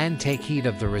 And take heed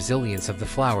of the resilience of the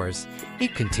flowers,"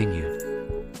 it continued.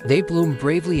 "They bloom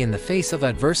bravely in the face of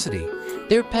adversity,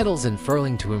 their petals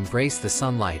unfurling to embrace the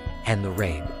sunlight and the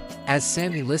rain. As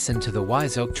Sammy listened to the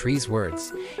wise oak tree's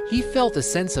words, he felt a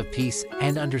sense of peace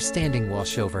and understanding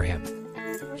wash over him.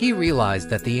 He realized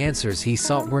that the answers he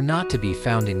sought were not to be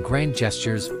found in grand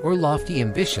gestures or lofty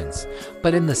ambitions,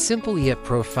 but in the simple yet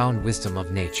profound wisdom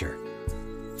of nature.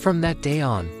 From that day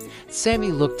on,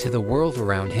 Sammy looked to the world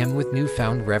around him with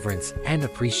newfound reverence and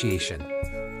appreciation.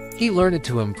 He learned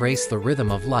to embrace the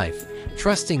rhythm of life,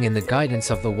 trusting in the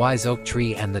guidance of the wise oak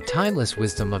tree and the timeless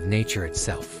wisdom of nature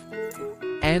itself.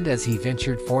 And as he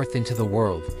ventured forth into the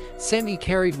world, Sammy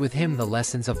carried with him the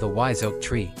lessons of the wise oak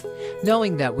tree,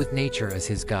 knowing that with nature as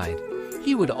his guide,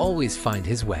 he would always find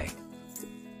his way.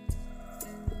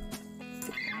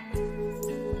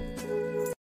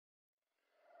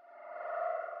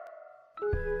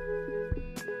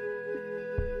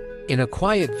 In a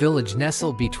quiet village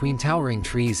nestled between towering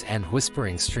trees and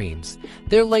whispering streams,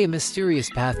 there lay a mysterious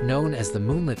path known as the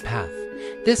Moonlit Path.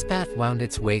 This path wound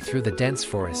its way through the dense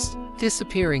forest,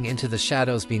 disappearing into the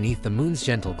shadows beneath the moon's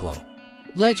gentle glow.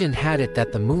 Legend had it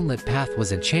that the Moonlit Path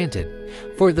was enchanted,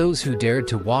 for those who dared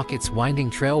to walk its winding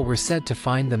trail were said to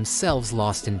find themselves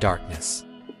lost in darkness.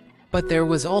 But there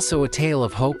was also a tale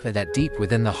of hope that deep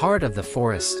within the heart of the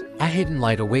forest, a hidden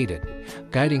light awaited,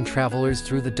 guiding travelers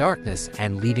through the darkness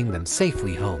and leading them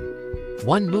safely home.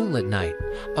 One moonlit night,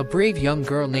 a brave young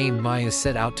girl named Maya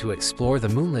set out to explore the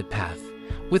Moonlit Path.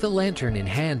 With a lantern in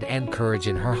hand and courage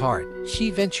in her heart, she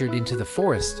ventured into the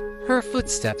forest, her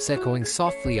footsteps echoing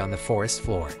softly on the forest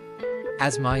floor.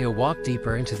 As Maya walked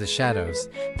deeper into the shadows,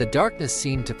 the darkness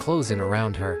seemed to close in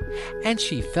around her, and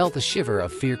she felt a shiver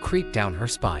of fear creep down her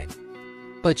spine.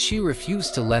 But she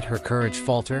refused to let her courage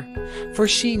falter, for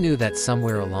she knew that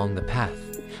somewhere along the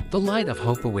path, the light of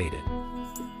hope awaited.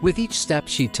 With each step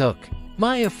she took,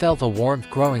 Maya felt a warmth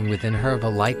growing within her, a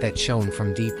light that shone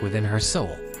from deep within her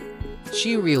soul.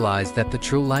 She realized that the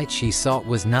true light she sought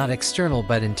was not external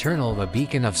but internal, a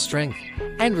beacon of strength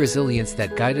and resilience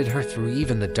that guided her through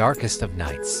even the darkest of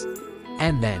nights.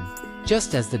 And then,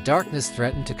 just as the darkness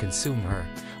threatened to consume her,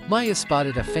 Maya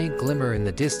spotted a faint glimmer in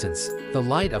the distance, the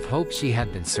light of hope she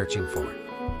had been searching for.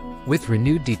 With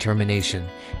renewed determination,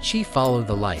 she followed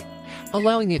the light,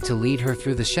 allowing it to lead her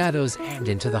through the shadows and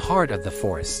into the heart of the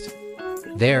forest.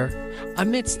 There,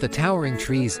 amidst the towering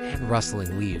trees and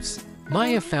rustling leaves,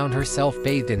 Maya found herself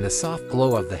bathed in the soft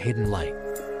glow of the hidden light.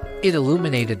 It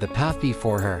illuminated the path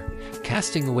before her,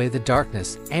 casting away the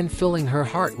darkness and filling her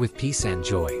heart with peace and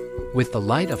joy. With the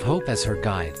light of hope as her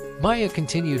guide, Maya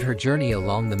continued her journey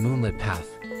along the moonlit path,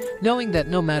 knowing that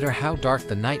no matter how dark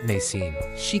the night may seem,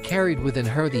 she carried within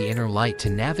her the inner light to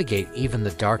navigate even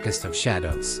the darkest of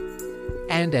shadows.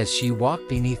 And as she walked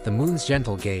beneath the moon's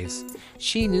gentle gaze,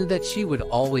 she knew that she would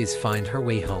always find her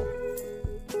way home.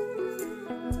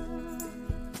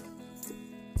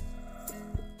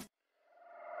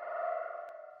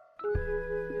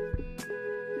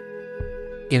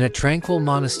 In a tranquil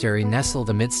monastery nestled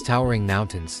amidst towering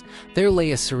mountains, there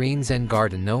lay a serene Zen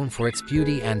garden known for its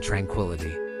beauty and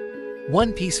tranquility.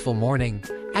 One peaceful morning,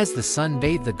 as the sun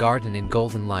bathed the garden in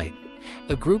golden light,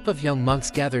 a group of young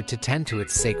monks gathered to tend to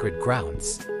its sacred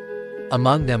grounds.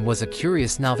 Among them was a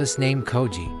curious novice named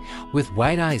Koji. With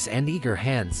wide eyes and eager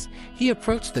hands, he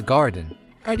approached the garden,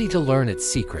 ready to learn its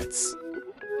secrets.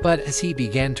 But as he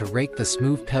began to rake the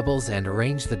smooth pebbles and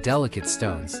arrange the delicate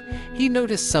stones, he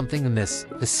noticed something amiss,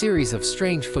 a series of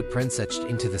strange footprints etched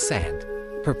into the sand.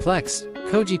 Perplexed,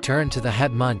 Koji turned to the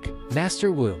head monk,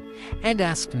 Master Wu, and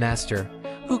asked Master,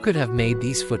 who could have made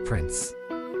these footprints?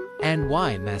 And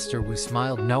why? Master Wu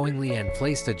smiled knowingly and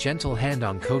placed a gentle hand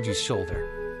on Koji's shoulder.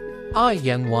 Ah,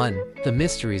 young one, the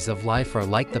mysteries of life are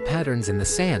like the patterns in the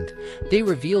sand. They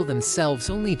reveal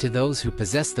themselves only to those who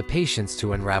possess the patience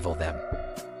to unravel them.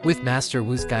 With Master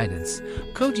Wu's guidance,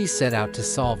 Koji set out to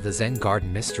solve the Zen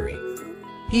garden mystery.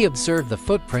 He observed the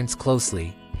footprints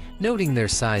closely, noting their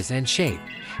size and shape,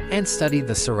 and studied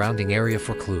the surrounding area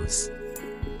for clues.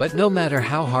 But no matter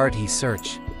how hard he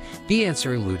searched, the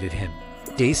answer eluded him.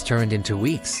 Days turned into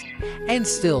weeks, and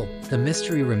still, the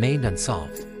mystery remained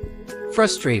unsolved.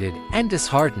 Frustrated and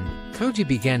disheartened, Koji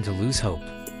began to lose hope.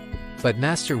 But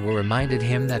Master Wu reminded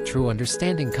him that true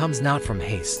understanding comes not from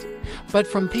haste, but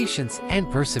from patience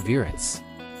and perseverance.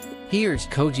 He urged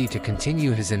Koji to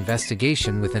continue his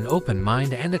investigation with an open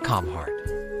mind and a calm heart.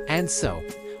 And so,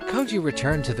 Koji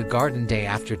returned to the garden day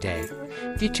after day,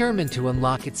 determined to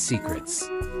unlock its secrets.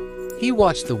 He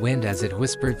watched the wind as it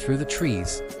whispered through the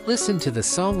trees, listened to the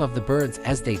song of the birds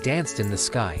as they danced in the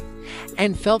sky,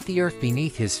 and felt the earth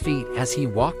beneath his feet as he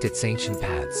walked its ancient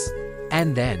paths.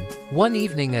 And then, one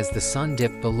evening as the sun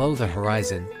dipped below the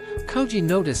horizon, Koji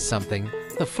noticed something.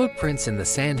 The footprints in the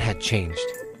sand had changed.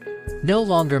 No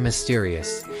longer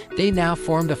mysterious, they now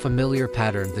formed a familiar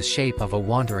pattern, the shape of a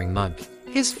wandering monk,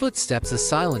 his footsteps a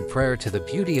silent prayer to the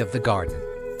beauty of the garden.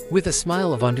 With a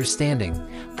smile of understanding,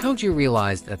 Koji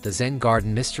realized that the Zen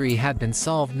garden mystery had been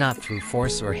solved not through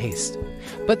force or haste,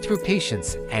 but through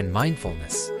patience and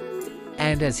mindfulness.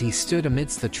 And as he stood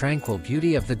amidst the tranquil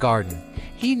beauty of the garden,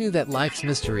 he knew that life's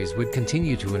mysteries would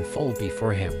continue to unfold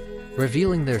before him,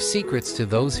 revealing their secrets to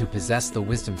those who possess the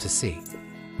wisdom to see.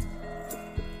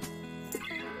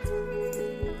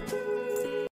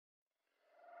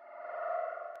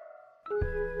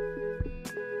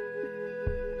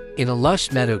 In a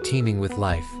lush meadow teeming with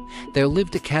life, there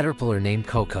lived a caterpillar named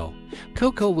Coco.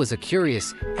 Coco was a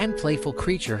curious and playful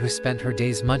creature who spent her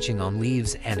days munching on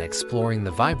leaves and exploring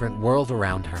the vibrant world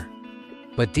around her.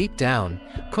 But deep down,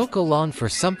 Coco longed for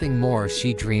something more.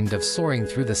 She dreamed of soaring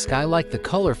through the sky like the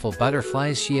colorful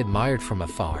butterflies she admired from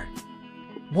afar.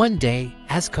 One day,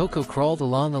 as Coco crawled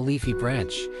along a leafy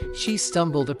branch, she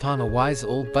stumbled upon a wise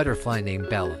old butterfly named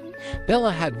Bella.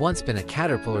 Bella had once been a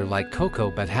caterpillar like Coco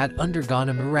but had undergone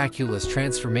a miraculous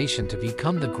transformation to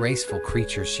become the graceful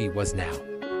creature she was now.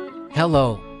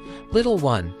 "Hello, little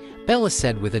one," Bella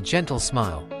said with a gentle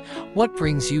smile. "What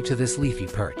brings you to this leafy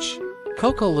perch?"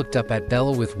 Coco looked up at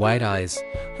Bella with wide eyes,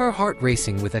 her heart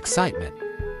racing with excitement.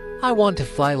 "I want to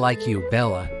fly like you,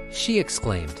 Bella," she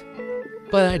exclaimed.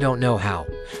 "But I don't know how."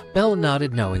 Bella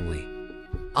nodded knowingly.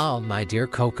 "Ah, my dear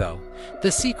Coco,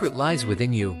 the secret lies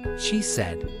within you," she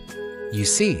said. "You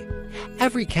see,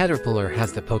 every caterpillar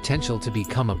has the potential to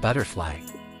become a butterfly.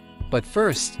 But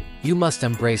first, you must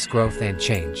embrace growth and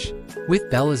change." With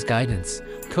Bella's guidance,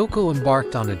 Coco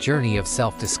embarked on a journey of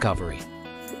self-discovery.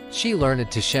 She learned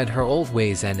to shed her old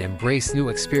ways and embrace new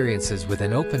experiences with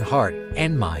an open heart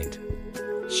and mind.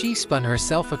 She spun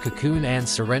herself a cocoon and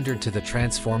surrendered to the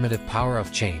transformative power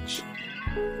of change.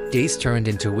 Days turned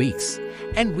into weeks,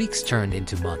 and weeks turned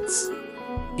into months.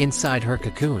 Inside her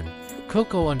cocoon,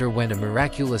 Coco underwent a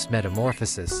miraculous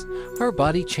metamorphosis, her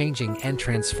body changing and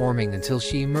transforming until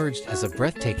she emerged as a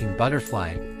breathtaking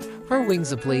butterfly, her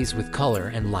wings ablaze with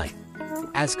color and light.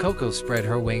 As Coco spread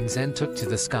her wings and took to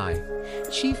the sky,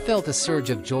 she felt a surge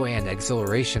of joy and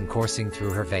exhilaration coursing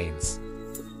through her veins.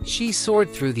 She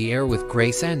soared through the air with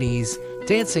grace and ease,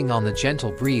 dancing on the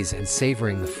gentle breeze and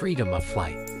savoring the freedom of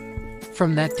flight.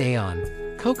 From that day on,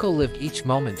 Coco lived each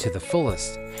moment to the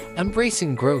fullest,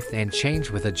 embracing growth and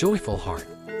change with a joyful heart.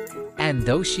 And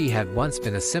though she had once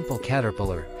been a simple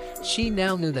caterpillar, she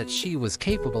now knew that she was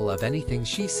capable of anything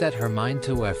she set her mind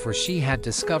to, for she had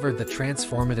discovered the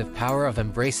transformative power of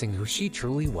embracing who she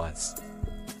truly was.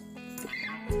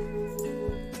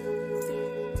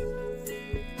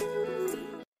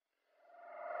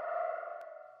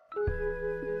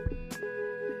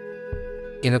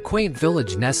 In a quaint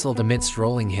village nestled amidst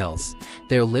rolling hills,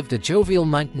 there lived a jovial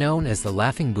monk known as the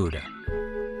Laughing Buddha.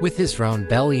 With his round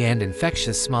belly and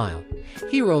infectious smile,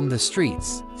 he roamed the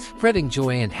streets, spreading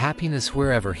joy and happiness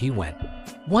wherever he went.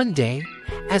 One day,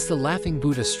 as the Laughing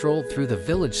Buddha strolled through the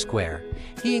village square,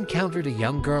 he encountered a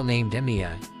young girl named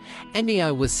Emiya.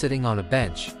 Emiya was sitting on a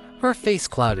bench, her face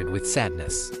clouded with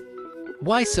sadness.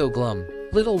 "Why so glum,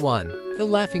 little one?" the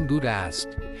Laughing Buddha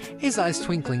asked, his eyes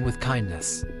twinkling with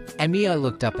kindness. Emiya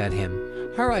looked up at him,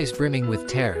 her eyes brimming with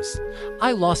tears.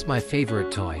 "I lost my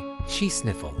favorite toy," she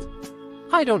sniffled.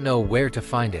 "I don't know where to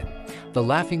find it." The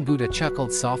Laughing Buddha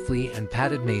chuckled softly and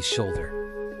patted May's shoulder.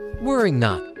 "Worry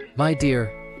not, my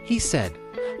dear," he said,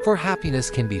 "for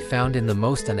happiness can be found in the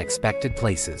most unexpected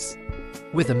places."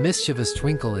 With a mischievous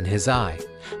twinkle in his eye,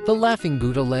 the Laughing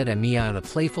Buddha led Emiya on a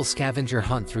playful scavenger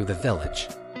hunt through the village.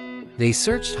 They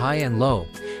searched high and low,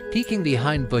 peeking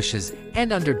behind bushes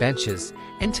and under benches,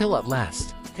 until at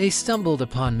last, they stumbled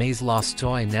upon May's lost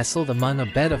toy nestled among a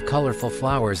bed of colorful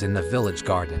flowers in the village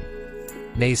garden.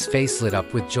 May's face lit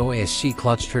up with joy as she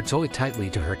clutched her toy tightly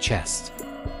to her chest.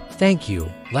 "Thank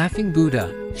you, Laughing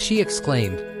Buddha," she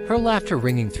exclaimed, her laughter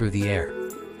ringing through the air.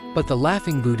 But the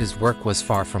Laughing Buddha's work was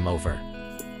far from over.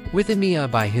 With Emiya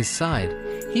by his side,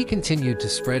 he continued to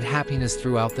spread happiness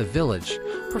throughout the village,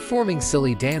 performing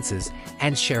silly dances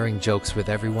and sharing jokes with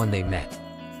everyone they met.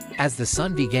 As the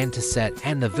sun began to set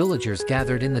and the villagers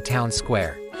gathered in the town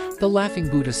square, the Laughing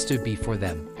Buddha stood before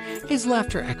them, his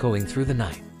laughter echoing through the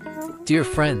night. "Dear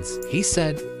friends," he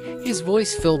said, his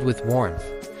voice filled with warmth,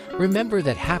 "remember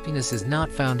that happiness is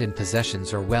not found in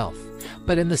possessions or wealth,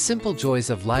 but in the simple joys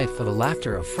of life, for the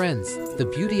laughter of friends, the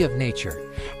beauty of nature,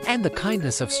 and the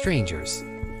kindness of strangers."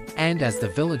 And as the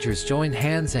villagers joined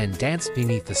hands and danced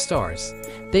beneath the stars,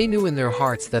 they knew in their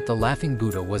hearts that the Laughing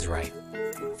Buddha was right.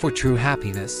 For true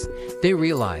happiness, they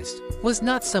realized, was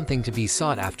not something to be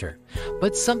sought after,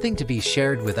 but something to be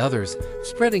shared with others,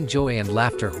 spreading joy and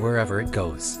laughter wherever it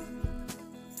goes.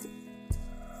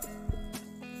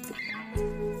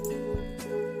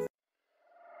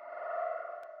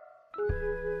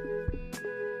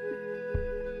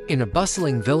 In a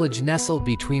bustling village nestled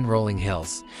between rolling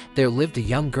hills, there lived a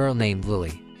young girl named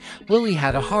Lily. Lily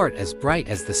had a heart as bright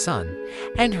as the sun,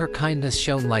 and her kindness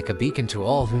shone like a beacon to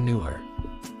all who knew her.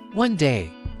 One day,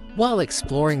 while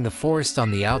exploring the forest on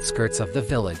the outskirts of the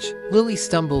village, Lily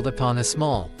stumbled upon a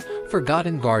small,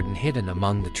 forgotten garden hidden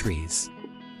among the trees.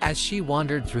 As she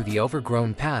wandered through the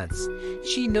overgrown paths,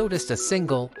 she noticed a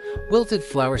single, wilted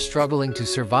flower struggling to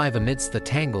survive amidst the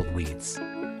tangled weeds.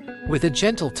 With a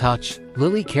gentle touch,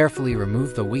 Lily carefully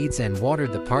removed the weeds and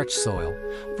watered the parched soil,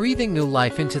 breathing new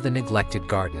life into the neglected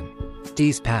garden.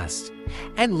 Days passed,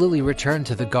 and Lily returned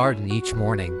to the garden each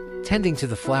morning, tending to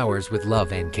the flowers with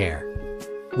love and care.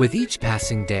 With each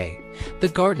passing day, the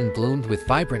garden bloomed with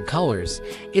vibrant colors,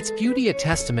 its beauty a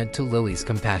testament to Lily's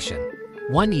compassion.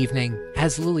 One evening,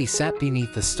 as Lily sat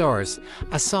beneath the stars,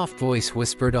 a soft voice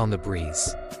whispered on the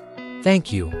breeze.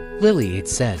 "Thank you, Lily," it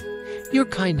said. "Your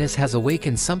kindness has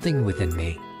awakened something within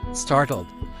me." Startled,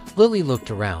 Lily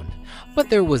looked around, but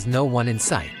there was no one in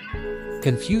sight.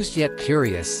 Confused yet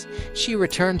curious, she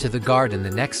returned to the garden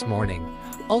the next morning,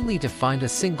 only to find a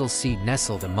single seed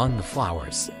nestled among the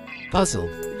flowers. Puzzled,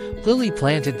 Lily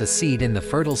planted the seed in the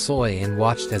fertile soil and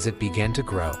watched as it began to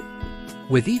grow.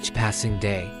 With each passing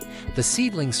day, the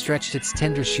seedling stretched its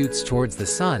tender shoots towards the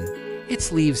sun,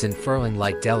 its leaves unfurling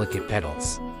like delicate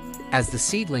petals. As the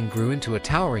seedling grew into a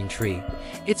towering tree,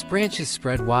 its branches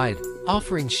spread wide,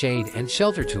 offering shade and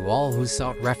shelter to all who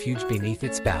sought refuge beneath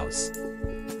its boughs.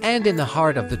 And in the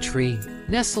heart of the tree,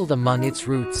 nestled among its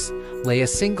roots, lay a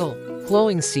single,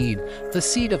 glowing seed, the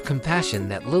seed of compassion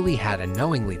that Lily had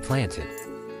unknowingly planted.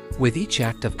 With each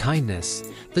act of kindness,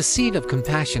 the seed of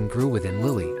compassion grew within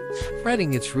Lily,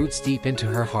 spreading its roots deep into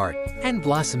her heart and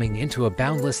blossoming into a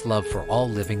boundless love for all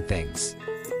living things.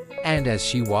 And as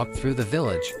she walked through the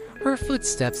village, her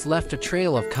footsteps left a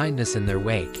trail of kindness in their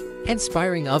wake,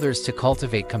 inspiring others to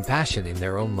cultivate compassion in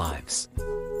their own lives.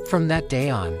 From that day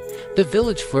on, the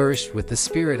village flourished with the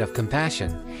spirit of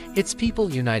compassion, its people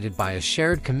united by a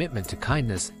shared commitment to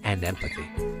kindness and empathy.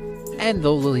 And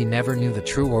though Lily never knew the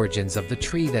true origins of the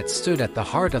tree that stood at the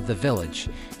heart of the village,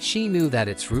 she knew that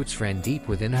its roots ran deep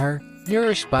within her,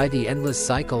 nourished by the endless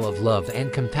cycle of love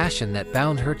and compassion that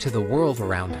bound her to the world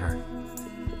around her.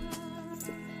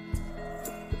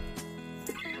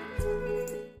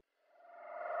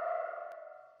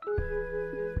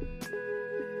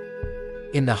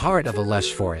 In the heart of a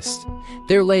lush forest,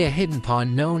 there lay a hidden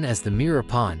pond known as the Mirror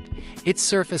Pond. Its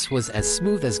surface was as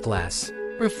smooth as glass,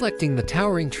 reflecting the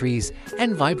towering trees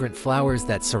and vibrant flowers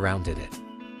that surrounded it.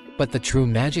 But the true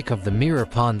magic of the Mirror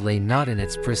Pond lay not in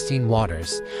its pristine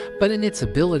waters, but in its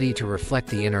ability to reflect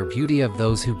the inner beauty of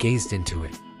those who gazed into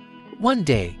it. One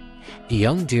day, a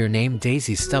young deer named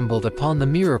Daisy stumbled upon the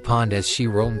Mirror Pond as she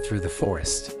roamed through the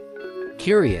forest.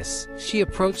 Curious, she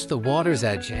approached the water's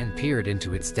edge and peered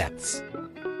into its depths.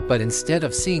 But instead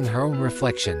of seeing her own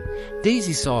reflection,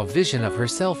 Daisy saw a vision of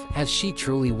herself as she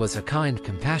truly was a kind,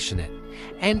 compassionate,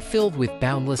 and filled with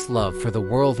boundless love for the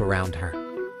world around her.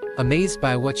 Amazed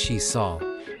by what she saw,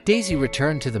 Daisy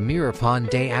returned to the Mirror Pond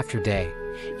day after day,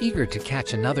 eager to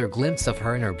catch another glimpse of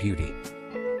her inner beauty.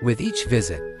 With each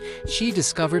visit, she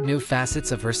discovered new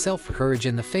facets of herself: courage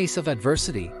in the face of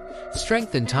adversity,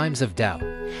 strength in times of doubt,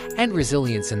 and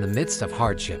resilience in the midst of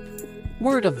hardship.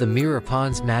 Word of the Mirror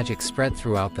Pond's magic spread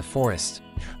throughout the forest,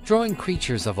 drawing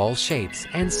creatures of all shapes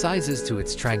and sizes to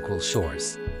its tranquil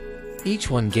shores. Each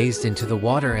one gazed into the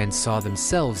water and saw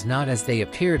themselves not as they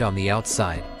appeared on the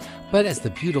outside, but as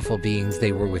the beautiful beings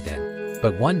they were within.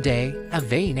 But one day, a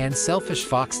vain and selfish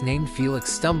fox named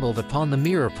Felix stumbled upon the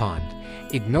Mirror Pond.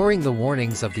 Ignoring the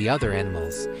warnings of the other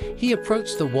animals, he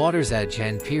approached the water's edge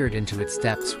and peered into its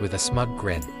depths with a smug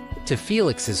grin. To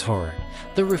Felix's horror,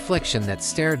 the reflection that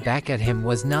stared back at him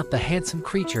was not the handsome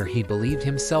creature he believed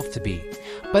himself to be,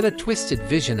 but a twisted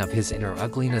vision of his inner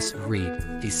ugliness, greed,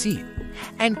 deceit,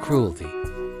 and cruelty.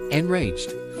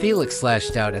 Enraged, Felix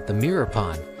lashed out at the Mirror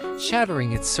Pond,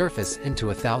 shattering its surface into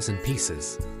 1,000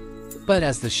 pieces. But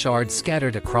as the shards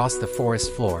scattered across the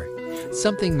forest floor,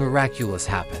 something miraculous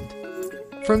happened.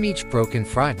 From each broken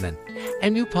fragment, a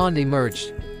new pond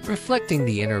emerged, reflecting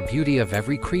the inner beauty of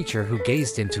every creature who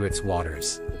gazed into its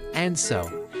waters. And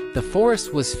so, the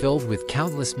forest was filled with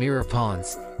countless mirror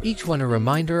ponds, each one a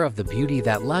reminder of the beauty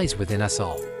that lies within us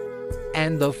all.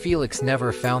 And though Felix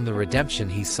never found the redemption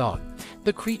he sought,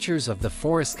 The creatures of the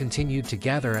forest continued to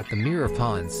gather at the mirror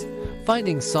ponds,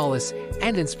 finding solace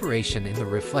and inspiration in the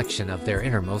reflection of their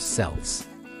innermost selves.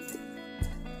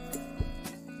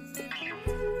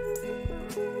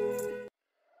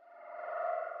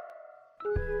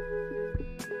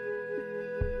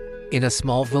 In a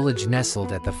small village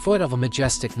nestled at the foot of a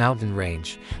majestic mountain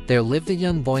range, there lived a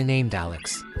young boy named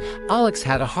Alex. Alex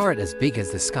had a heart as big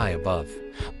as the sky above,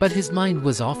 but his mind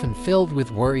was often filled with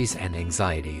worries and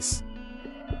anxieties.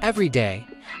 Every day,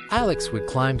 Alex would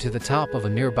climb to the top of a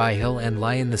nearby hill and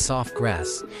lie in the soft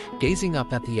grass, gazing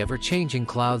up at the ever-changing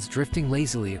clouds drifting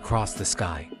lazily across the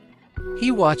sky. He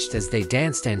watched as they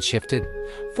danced and shifted,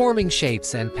 forming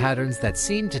shapes and patterns that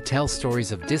seemed to tell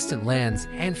stories of distant lands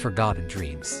and forgotten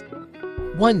dreams.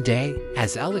 One day,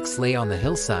 as Alex lay on the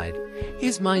hillside,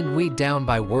 his mind weighed down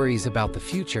by worries about the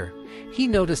future, he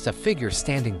noticed a figure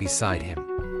standing beside him.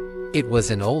 It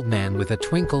was an old man with a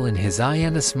twinkle in his eye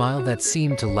and a smile that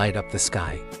seemed to light up the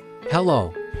sky.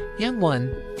 "Hello, young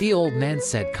one," the old man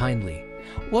said kindly.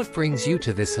 "What brings you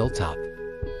to this hilltop?"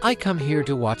 "I come here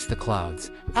to watch the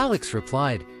clouds," Alex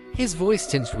replied, his voice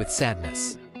tinged with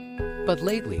sadness. "But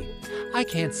lately, I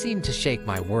can't seem to shake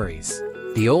my worries."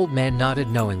 The old man nodded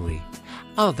knowingly.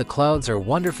 "Oh, the clouds are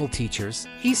wonderful teachers,"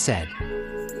 he said.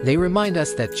 "They remind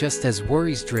us that just as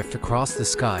worries drift across the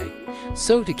sky,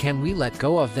 so too can we let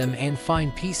go of them and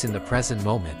find peace in the present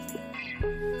moment."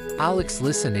 Alex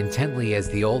listened intently as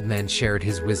the old man shared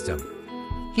his wisdom.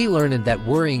 He learned that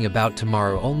worrying about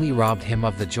tomorrow only robbed him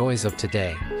of the joys of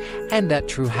today, and that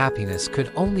true happiness could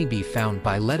only be found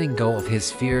by letting go of his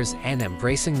fears and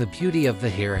embracing the beauty of the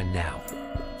here and now.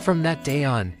 From that day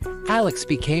on, Alex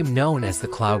became known as the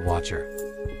Cloud Watcher.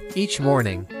 Each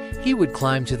morning, he would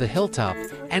climb to the hilltop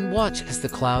and watch as the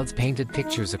clouds painted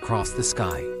pictures across the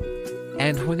sky.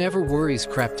 And whenever worries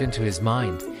crept into his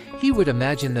mind, he would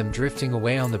imagine them drifting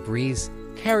away on the breeze,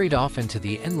 carried off into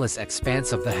the endless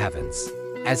expanse of the heavens.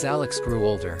 As Alex grew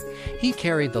older, he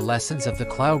carried the lessons of the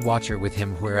Cloud Watcher with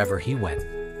him wherever he went.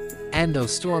 And though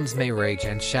storms may rage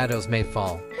and shadows may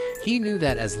fall, he knew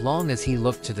that as long as he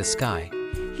looked to the sky,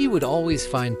 he would always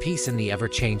find peace in the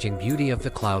ever-changing beauty of the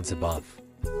clouds above.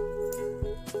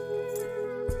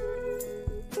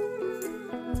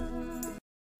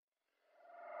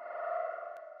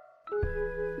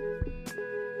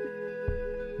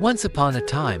 Once upon a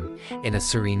time, in a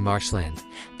serene marshland,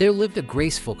 there lived a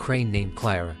graceful crane named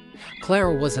Clara.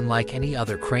 Clara wasn't like any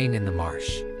other crane in the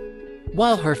marsh.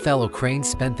 While her fellow cranes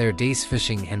spent their days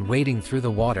fishing and wading through the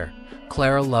water,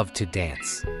 Clara loved to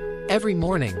dance. Every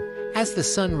morning, as the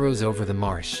sun rose over the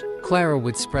marsh, Clara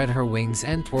would spread her wings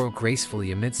and twirl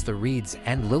gracefully amidst the reeds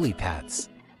and lily pads.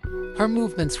 Her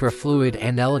movements were fluid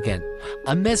and elegant,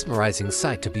 a mesmerizing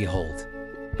sight to behold.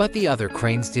 But the other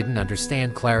cranes didn't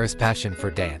understand Clara's passion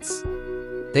for dance.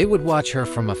 They would watch her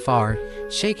from afar,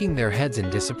 shaking their heads in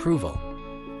disapproval.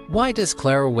 "Why does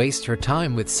Clara waste her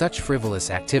time with such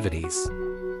frivolous activities?"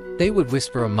 they would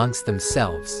whisper amongst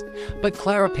themselves, but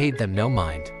Clara paid them no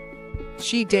mind.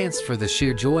 She danced for the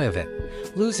sheer joy of it,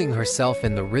 losing herself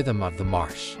in the rhythm of the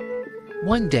marsh.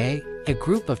 One day, a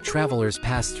group of travelers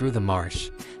passed through the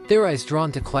marsh, their eyes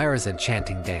drawn to Clara's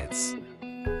enchanting dance.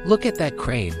 "Look at that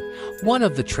crane," one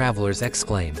of the travelers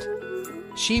exclaimed.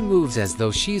 "She moves as though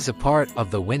she's a part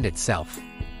of the wind itself."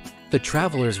 The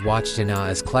travelers watched in awe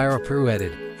as Clara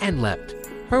pirouetted and leapt,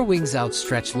 her wings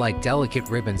outstretched like delicate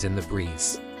ribbons in the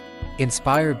breeze.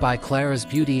 Inspired by Clara's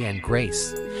beauty and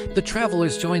grace, the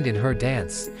travelers joined in her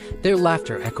dance, their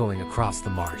laughter echoing across the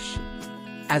marsh.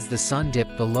 As the sun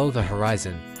dipped below the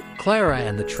horizon, Clara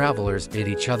and the travelers bid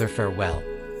each other farewell.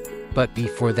 But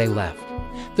before they left,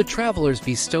 the travelers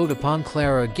bestowed upon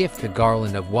Clara a gift, a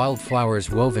garland of wildflowers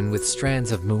woven with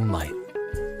strands of moonlight.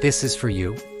 "This is for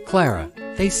you, Clara,"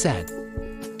 they said.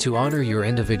 "To honor your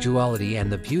individuality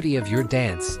and the beauty of your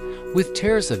dance." With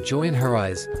tears of joy in her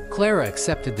eyes, Clara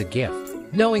accepted the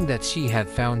gift, knowing that she had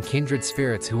found kindred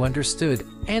spirits who understood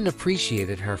and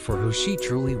appreciated her for who she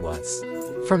truly was.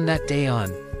 From that day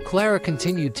on, Clara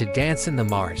continued to dance in the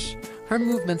marsh, her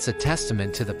movements a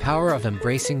testament to the power of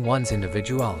embracing one's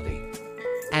individuality.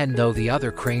 And though the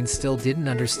other cranes still didn't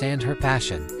understand her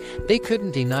passion, they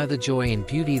couldn't deny the joy and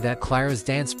beauty that Clara's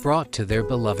dance brought to their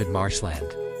beloved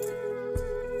marshland.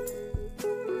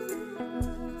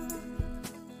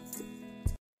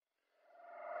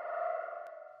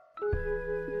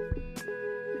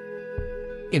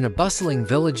 In a bustling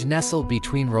village nestled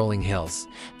between rolling hills,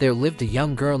 there lived a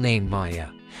young girl named Maya.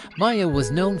 Maya was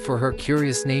known for her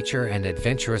curious nature and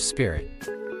adventurous spirit.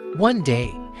 One day,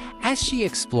 as she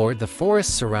explored the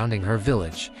forest surrounding her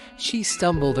village, she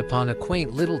stumbled upon a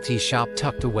quaint little tea shop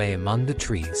tucked away among the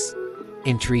trees.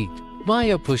 Intrigued,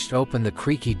 Maya pushed open the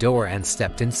creaky door and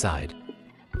stepped inside.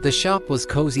 The shop was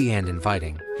cozy and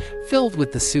inviting, filled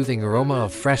with the soothing aroma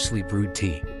of freshly brewed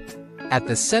tea. At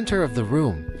the center of the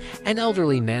room, an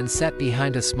elderly man sat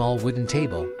behind a small wooden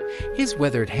table, his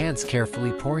weathered hands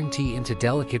carefully pouring tea into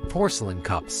delicate porcelain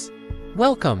cups.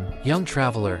 "Welcome, young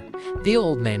traveler," the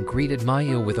old man greeted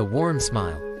Maya with a warm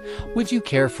smile. "Would you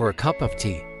care for a cup of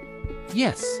tea?"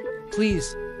 "Yes,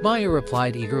 please," Maya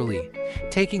replied eagerly,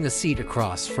 taking a seat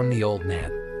across from the old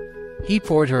man. He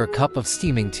poured her a cup of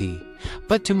steaming tea,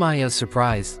 but to Maya's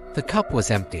surprise, the cup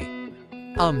was empty.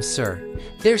 Sir,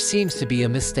 there seems to be a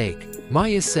mistake,"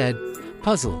 Maya said,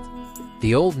 puzzled.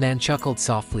 The old man chuckled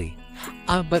softly.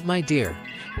 But my dear,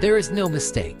 there is no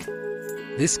mistake.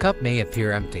 This cup may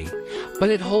appear empty, but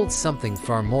it holds something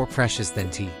far more precious than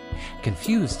tea."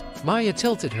 Confused, Maya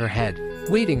tilted her head,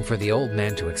 waiting for the old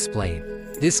man to explain.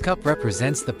 "This cup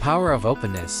represents the power of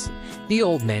openness," the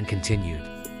old man continued.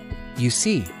 "You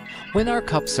see, when our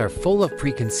cups are full of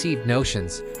preconceived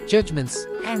notions, judgments,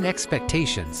 and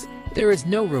expectations, there is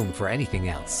no room for anything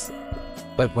else.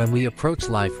 But when we approach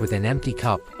life with an empty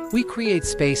cup, we create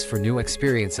space for new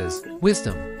experiences,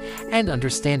 wisdom, and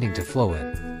understanding to flow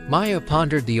in." Maya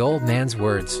pondered the old man's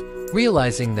words,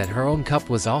 realizing that her own cup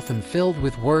was often filled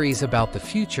with worries about the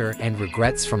future and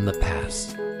regrets from the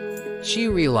past. She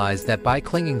realized that by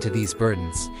clinging to these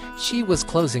burdens, she was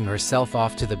closing herself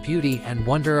off to the beauty and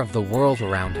wonder of the world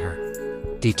around her.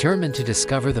 Determined to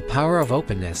discover the power of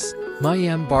openness,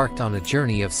 Maya embarked on a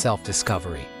journey of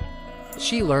self-discovery.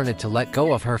 She learned to let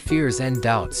go of her fears and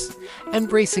doubts,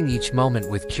 embracing each moment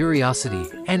with curiosity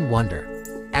and wonder.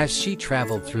 As she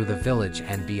traveled through the village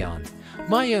and beyond,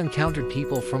 Maya encountered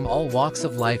people from all walks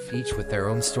of life, each with their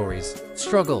own stories,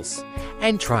 struggles,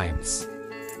 and triumphs.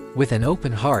 With an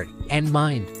open heart and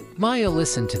mind, Maya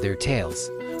listened to their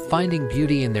tales, finding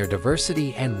beauty in their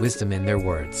diversity and wisdom in their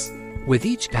words. With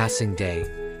each passing day,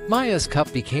 Maya's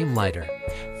cup became lighter,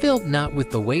 filled not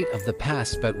with the weight of the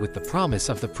past but with the promise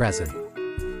of the present.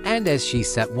 And as she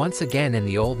sat once again in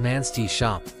the old man's tea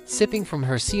shop, sipping from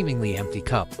her seemingly empty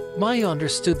cup, Maya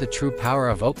understood the true power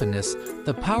of openness,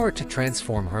 the power to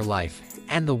transform her life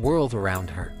and the world around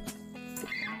her.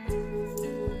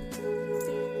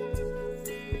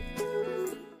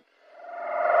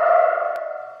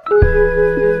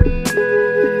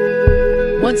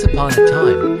 Once upon a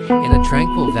time, in a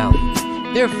tranquil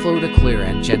valley, there flowed a clear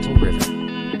and gentle river.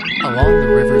 Along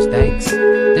the river's banks,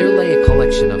 there lay a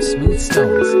collection of smooth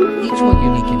stones, each one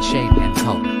unique in shape and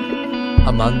color.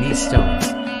 Among these stones,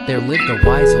 there lived a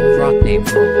wise old rock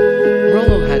named Rollo.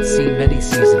 Rollo had seen many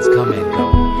seasons come and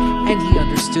go, and he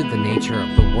understood the nature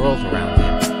of the world around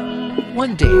him.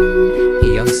 One day,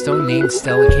 a young stone named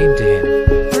Stella came to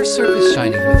him, her surface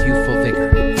shining with youthful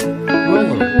vigor.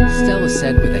 "Rollo," Stella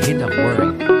said with a hint of worry,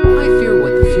 "I fear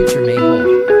what the future may hold.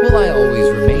 Will I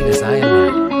always remain as I am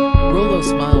now?" Rollo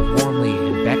smiled warmly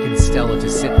and beckoned Stella to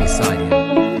sit beside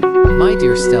him. "My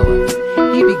dear Stella,"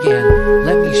 he began,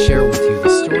 "let me share with you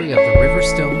the story of the river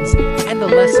stones and the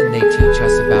lesson they teach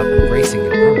us about embracing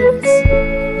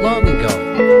impermanence. Long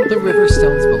ago, the river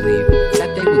stones believed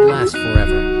that they would last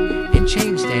forever,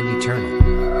 unchanged and eternal.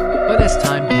 But as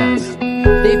time passed,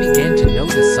 they began to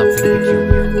notice something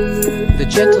peculiar. The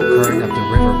gentle current of the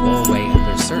river bore away at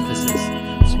their surfaces,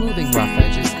 smoothing rough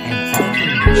edges and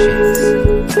altering their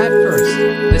shapes. At first,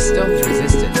 the stones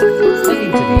resisted,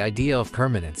 clinging to the idea of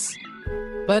permanence.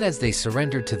 But as they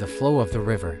surrendered to the flow of the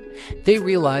river, they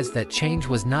realized that change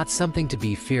was not something to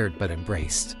be feared but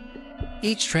embraced.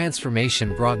 Each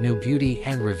transformation brought new beauty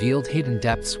and revealed hidden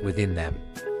depths within them.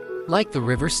 Like the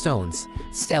river stones,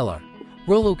 Stella,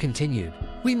 Rollo continued,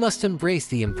 we must embrace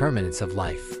the impermanence of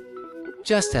life.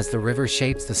 Just as the river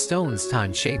shapes the stones,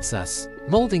 time shapes us,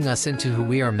 molding us into who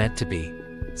we are meant to be.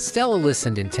 Stella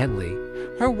listened intently,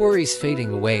 her worries fading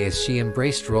away as she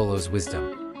embraced Rollo's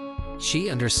wisdom.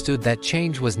 She understood that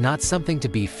change was not something to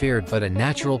be feared but a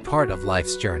natural part of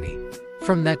life's journey.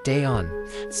 From that day on,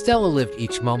 Stella lived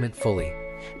each moment fully,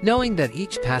 knowing that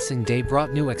each passing day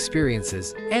brought new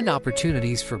experiences and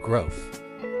opportunities for growth.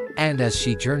 And as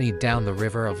she journeyed down the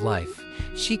river of life,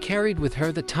 she carried with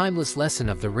her the timeless lesson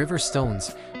of the river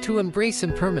stones to embrace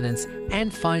impermanence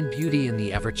and find beauty in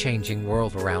the ever-changing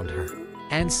world around her.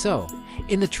 And so,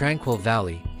 in the tranquil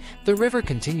valley, the river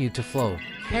continued to flow,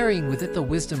 carrying with it the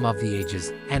wisdom of the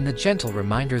ages and the gentle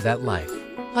reminder that life,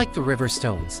 like the river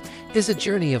stones, is a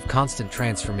journey of constant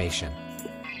transformation.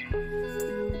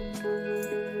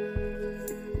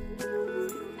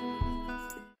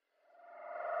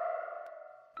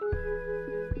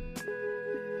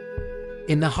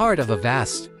 In the heart of a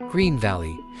vast, green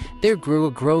valley, there grew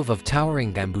a grove of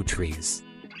towering bamboo trees.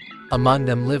 Among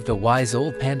them lived a wise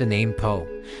old panda named Po,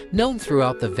 known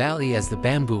throughout the valley as the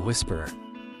Bamboo Whisperer.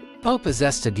 Po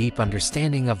possessed a deep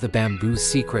understanding of the bamboo's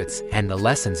secrets and the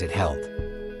lessons it held.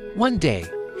 One day,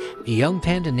 a young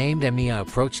panda named Emiya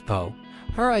approached Po,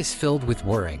 her eyes filled with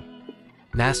worrying.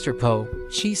 "Master Po,"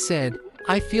 she said,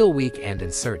 "I feel weak and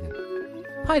uncertain.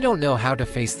 I don't know how to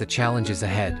face the challenges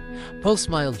ahead." Po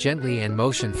smiled gently and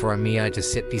motioned for Emiya to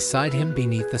sit beside him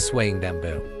beneath the swaying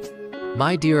bamboo.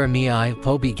 "My dear Emiya,"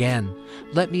 Po began,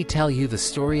 "let me tell you the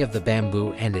story of the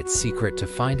bamboo and its secret to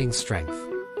finding strength.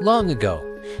 Long ago,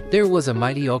 there was a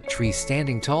mighty oak tree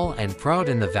standing tall and proud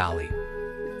in the valley.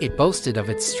 It boasted of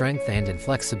its strength and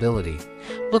inflexibility,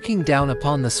 looking down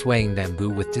upon the swaying bamboo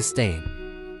with disdain.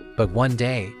 But one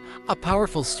day, a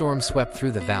powerful storm swept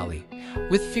through the valley,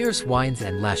 with fierce winds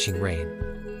and lashing rain.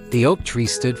 The oak tree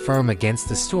stood firm against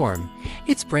the storm,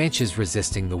 its branches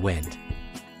resisting the wind.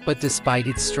 But despite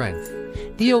its strength,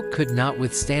 the oak could not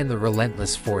withstand the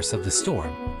relentless force of the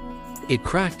storm. It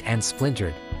cracked and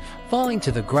splintered, falling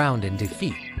to the ground in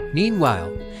defeat.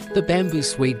 Meanwhile, the bamboo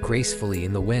swayed gracefully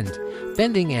in the wind,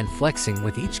 bending and flexing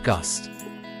with each gust.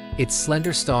 Its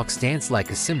slender stalks danced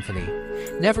like a symphony,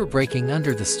 never breaking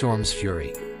under the storm's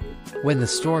fury. When the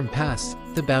storm passed,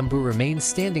 the bamboo remained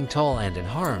standing tall and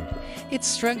unharmed, its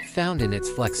strength found in its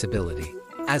flexibility.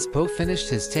 As Po finished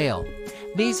his tale,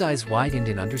 May's eyes widened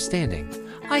in understanding.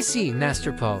 "I see,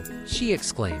 Master Po," she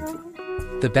exclaimed.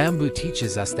 "The bamboo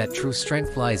teaches us that true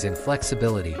strength lies in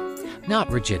flexibility, not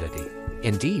rigidity."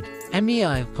 "Indeed,"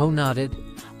 Emiya, Po nodded.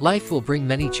 "Life will bring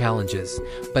many challenges,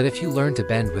 but if you learn to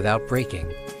bend without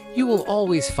breaking, you will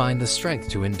always find the strength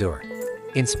to endure."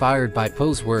 Inspired by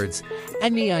Po's words,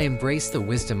 Emiya embraced the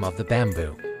wisdom of the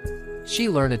bamboo. She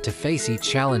learned to face each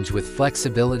challenge with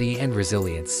flexibility and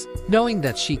resilience, knowing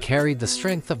that she carried the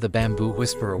strength of the Bamboo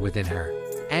Whisperer within her.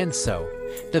 And so,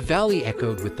 the valley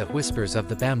echoed with the whispers of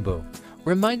the bamboo,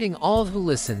 reminding all who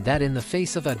listen that in the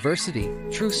face of adversity,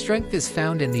 true strength is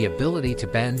found in the ability to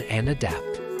bend and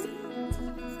adapt.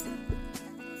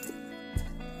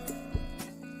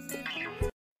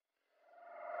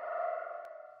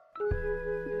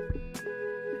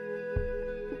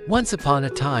 Once upon a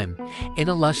time, in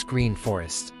a lush green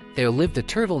forest, there lived a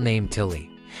turtle named Tilly.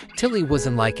 Tilly was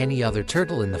unlike any other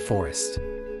turtle in the forest.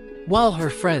 While her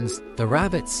friends, the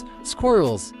rabbits,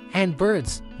 squirrels, and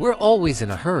birds, were always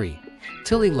in a hurry,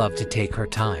 Tilly loved to take her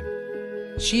time.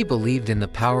 She believed in the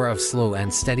power of slow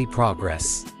and steady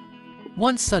progress.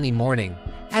 One sunny morning,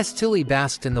 as Tilly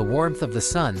basked in the warmth of the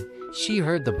sun, she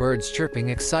heard the birds chirping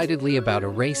excitedly about a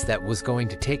race that was going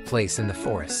to take place in the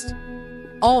forest.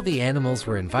 All the animals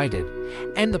were invited,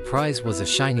 and the prize was a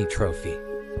shiny trophy.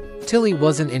 Tilly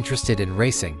wasn't interested in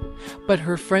racing, but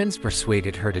her friends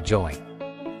persuaded her to join.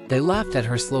 They laughed at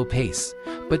her slow pace,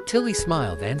 but Tilly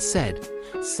smiled and said,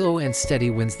 "Slow and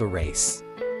steady wins the race."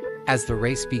 As the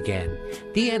race began,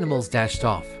 the animals dashed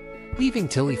off, leaving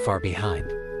Tilly far behind.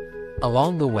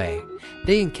 Along the way,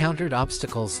 they encountered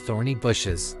obstacles, thorny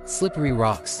bushes, slippery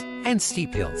rocks, and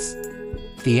steep hills.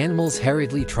 The animals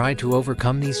hurriedly tried to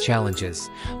overcome these challenges,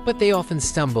 but they often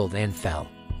stumbled and fell.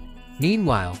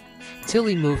 Meanwhile,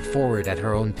 Tilly moved forward at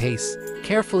her own pace,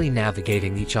 carefully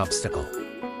navigating each obstacle.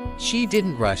 She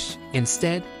didn't rush.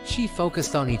 Instead, she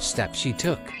focused on each step she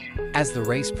took. As the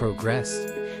race progressed,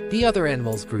 the other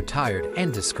animals grew tired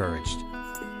and discouraged.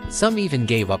 Some even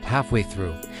gave up halfway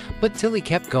through, but Tilly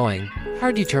kept going,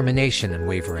 her determination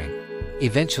unwavering.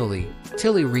 Eventually,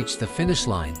 Tilly reached the finish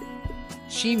line.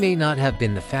 She may not have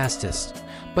been the fastest,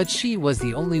 but she was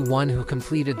the only one who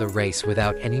completed the race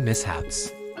without any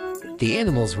mishaps. The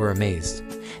animals were amazed.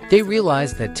 They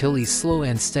realized that Tilly's slow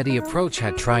and steady approach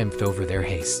had triumphed over their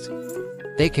haste.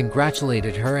 They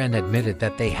congratulated her and admitted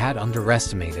that they had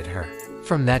underestimated her.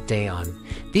 From that day on,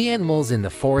 the animals in the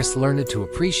forest learned to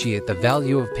appreciate the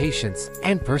value of patience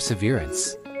and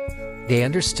perseverance. They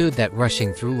understood that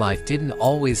rushing through life didn't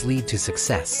always lead to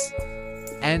success.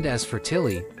 And as for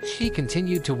Tilly, she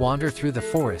continued to wander through the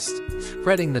forest,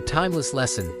 spreading the timeless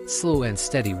lesson, slow and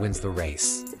steady wins the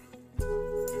race.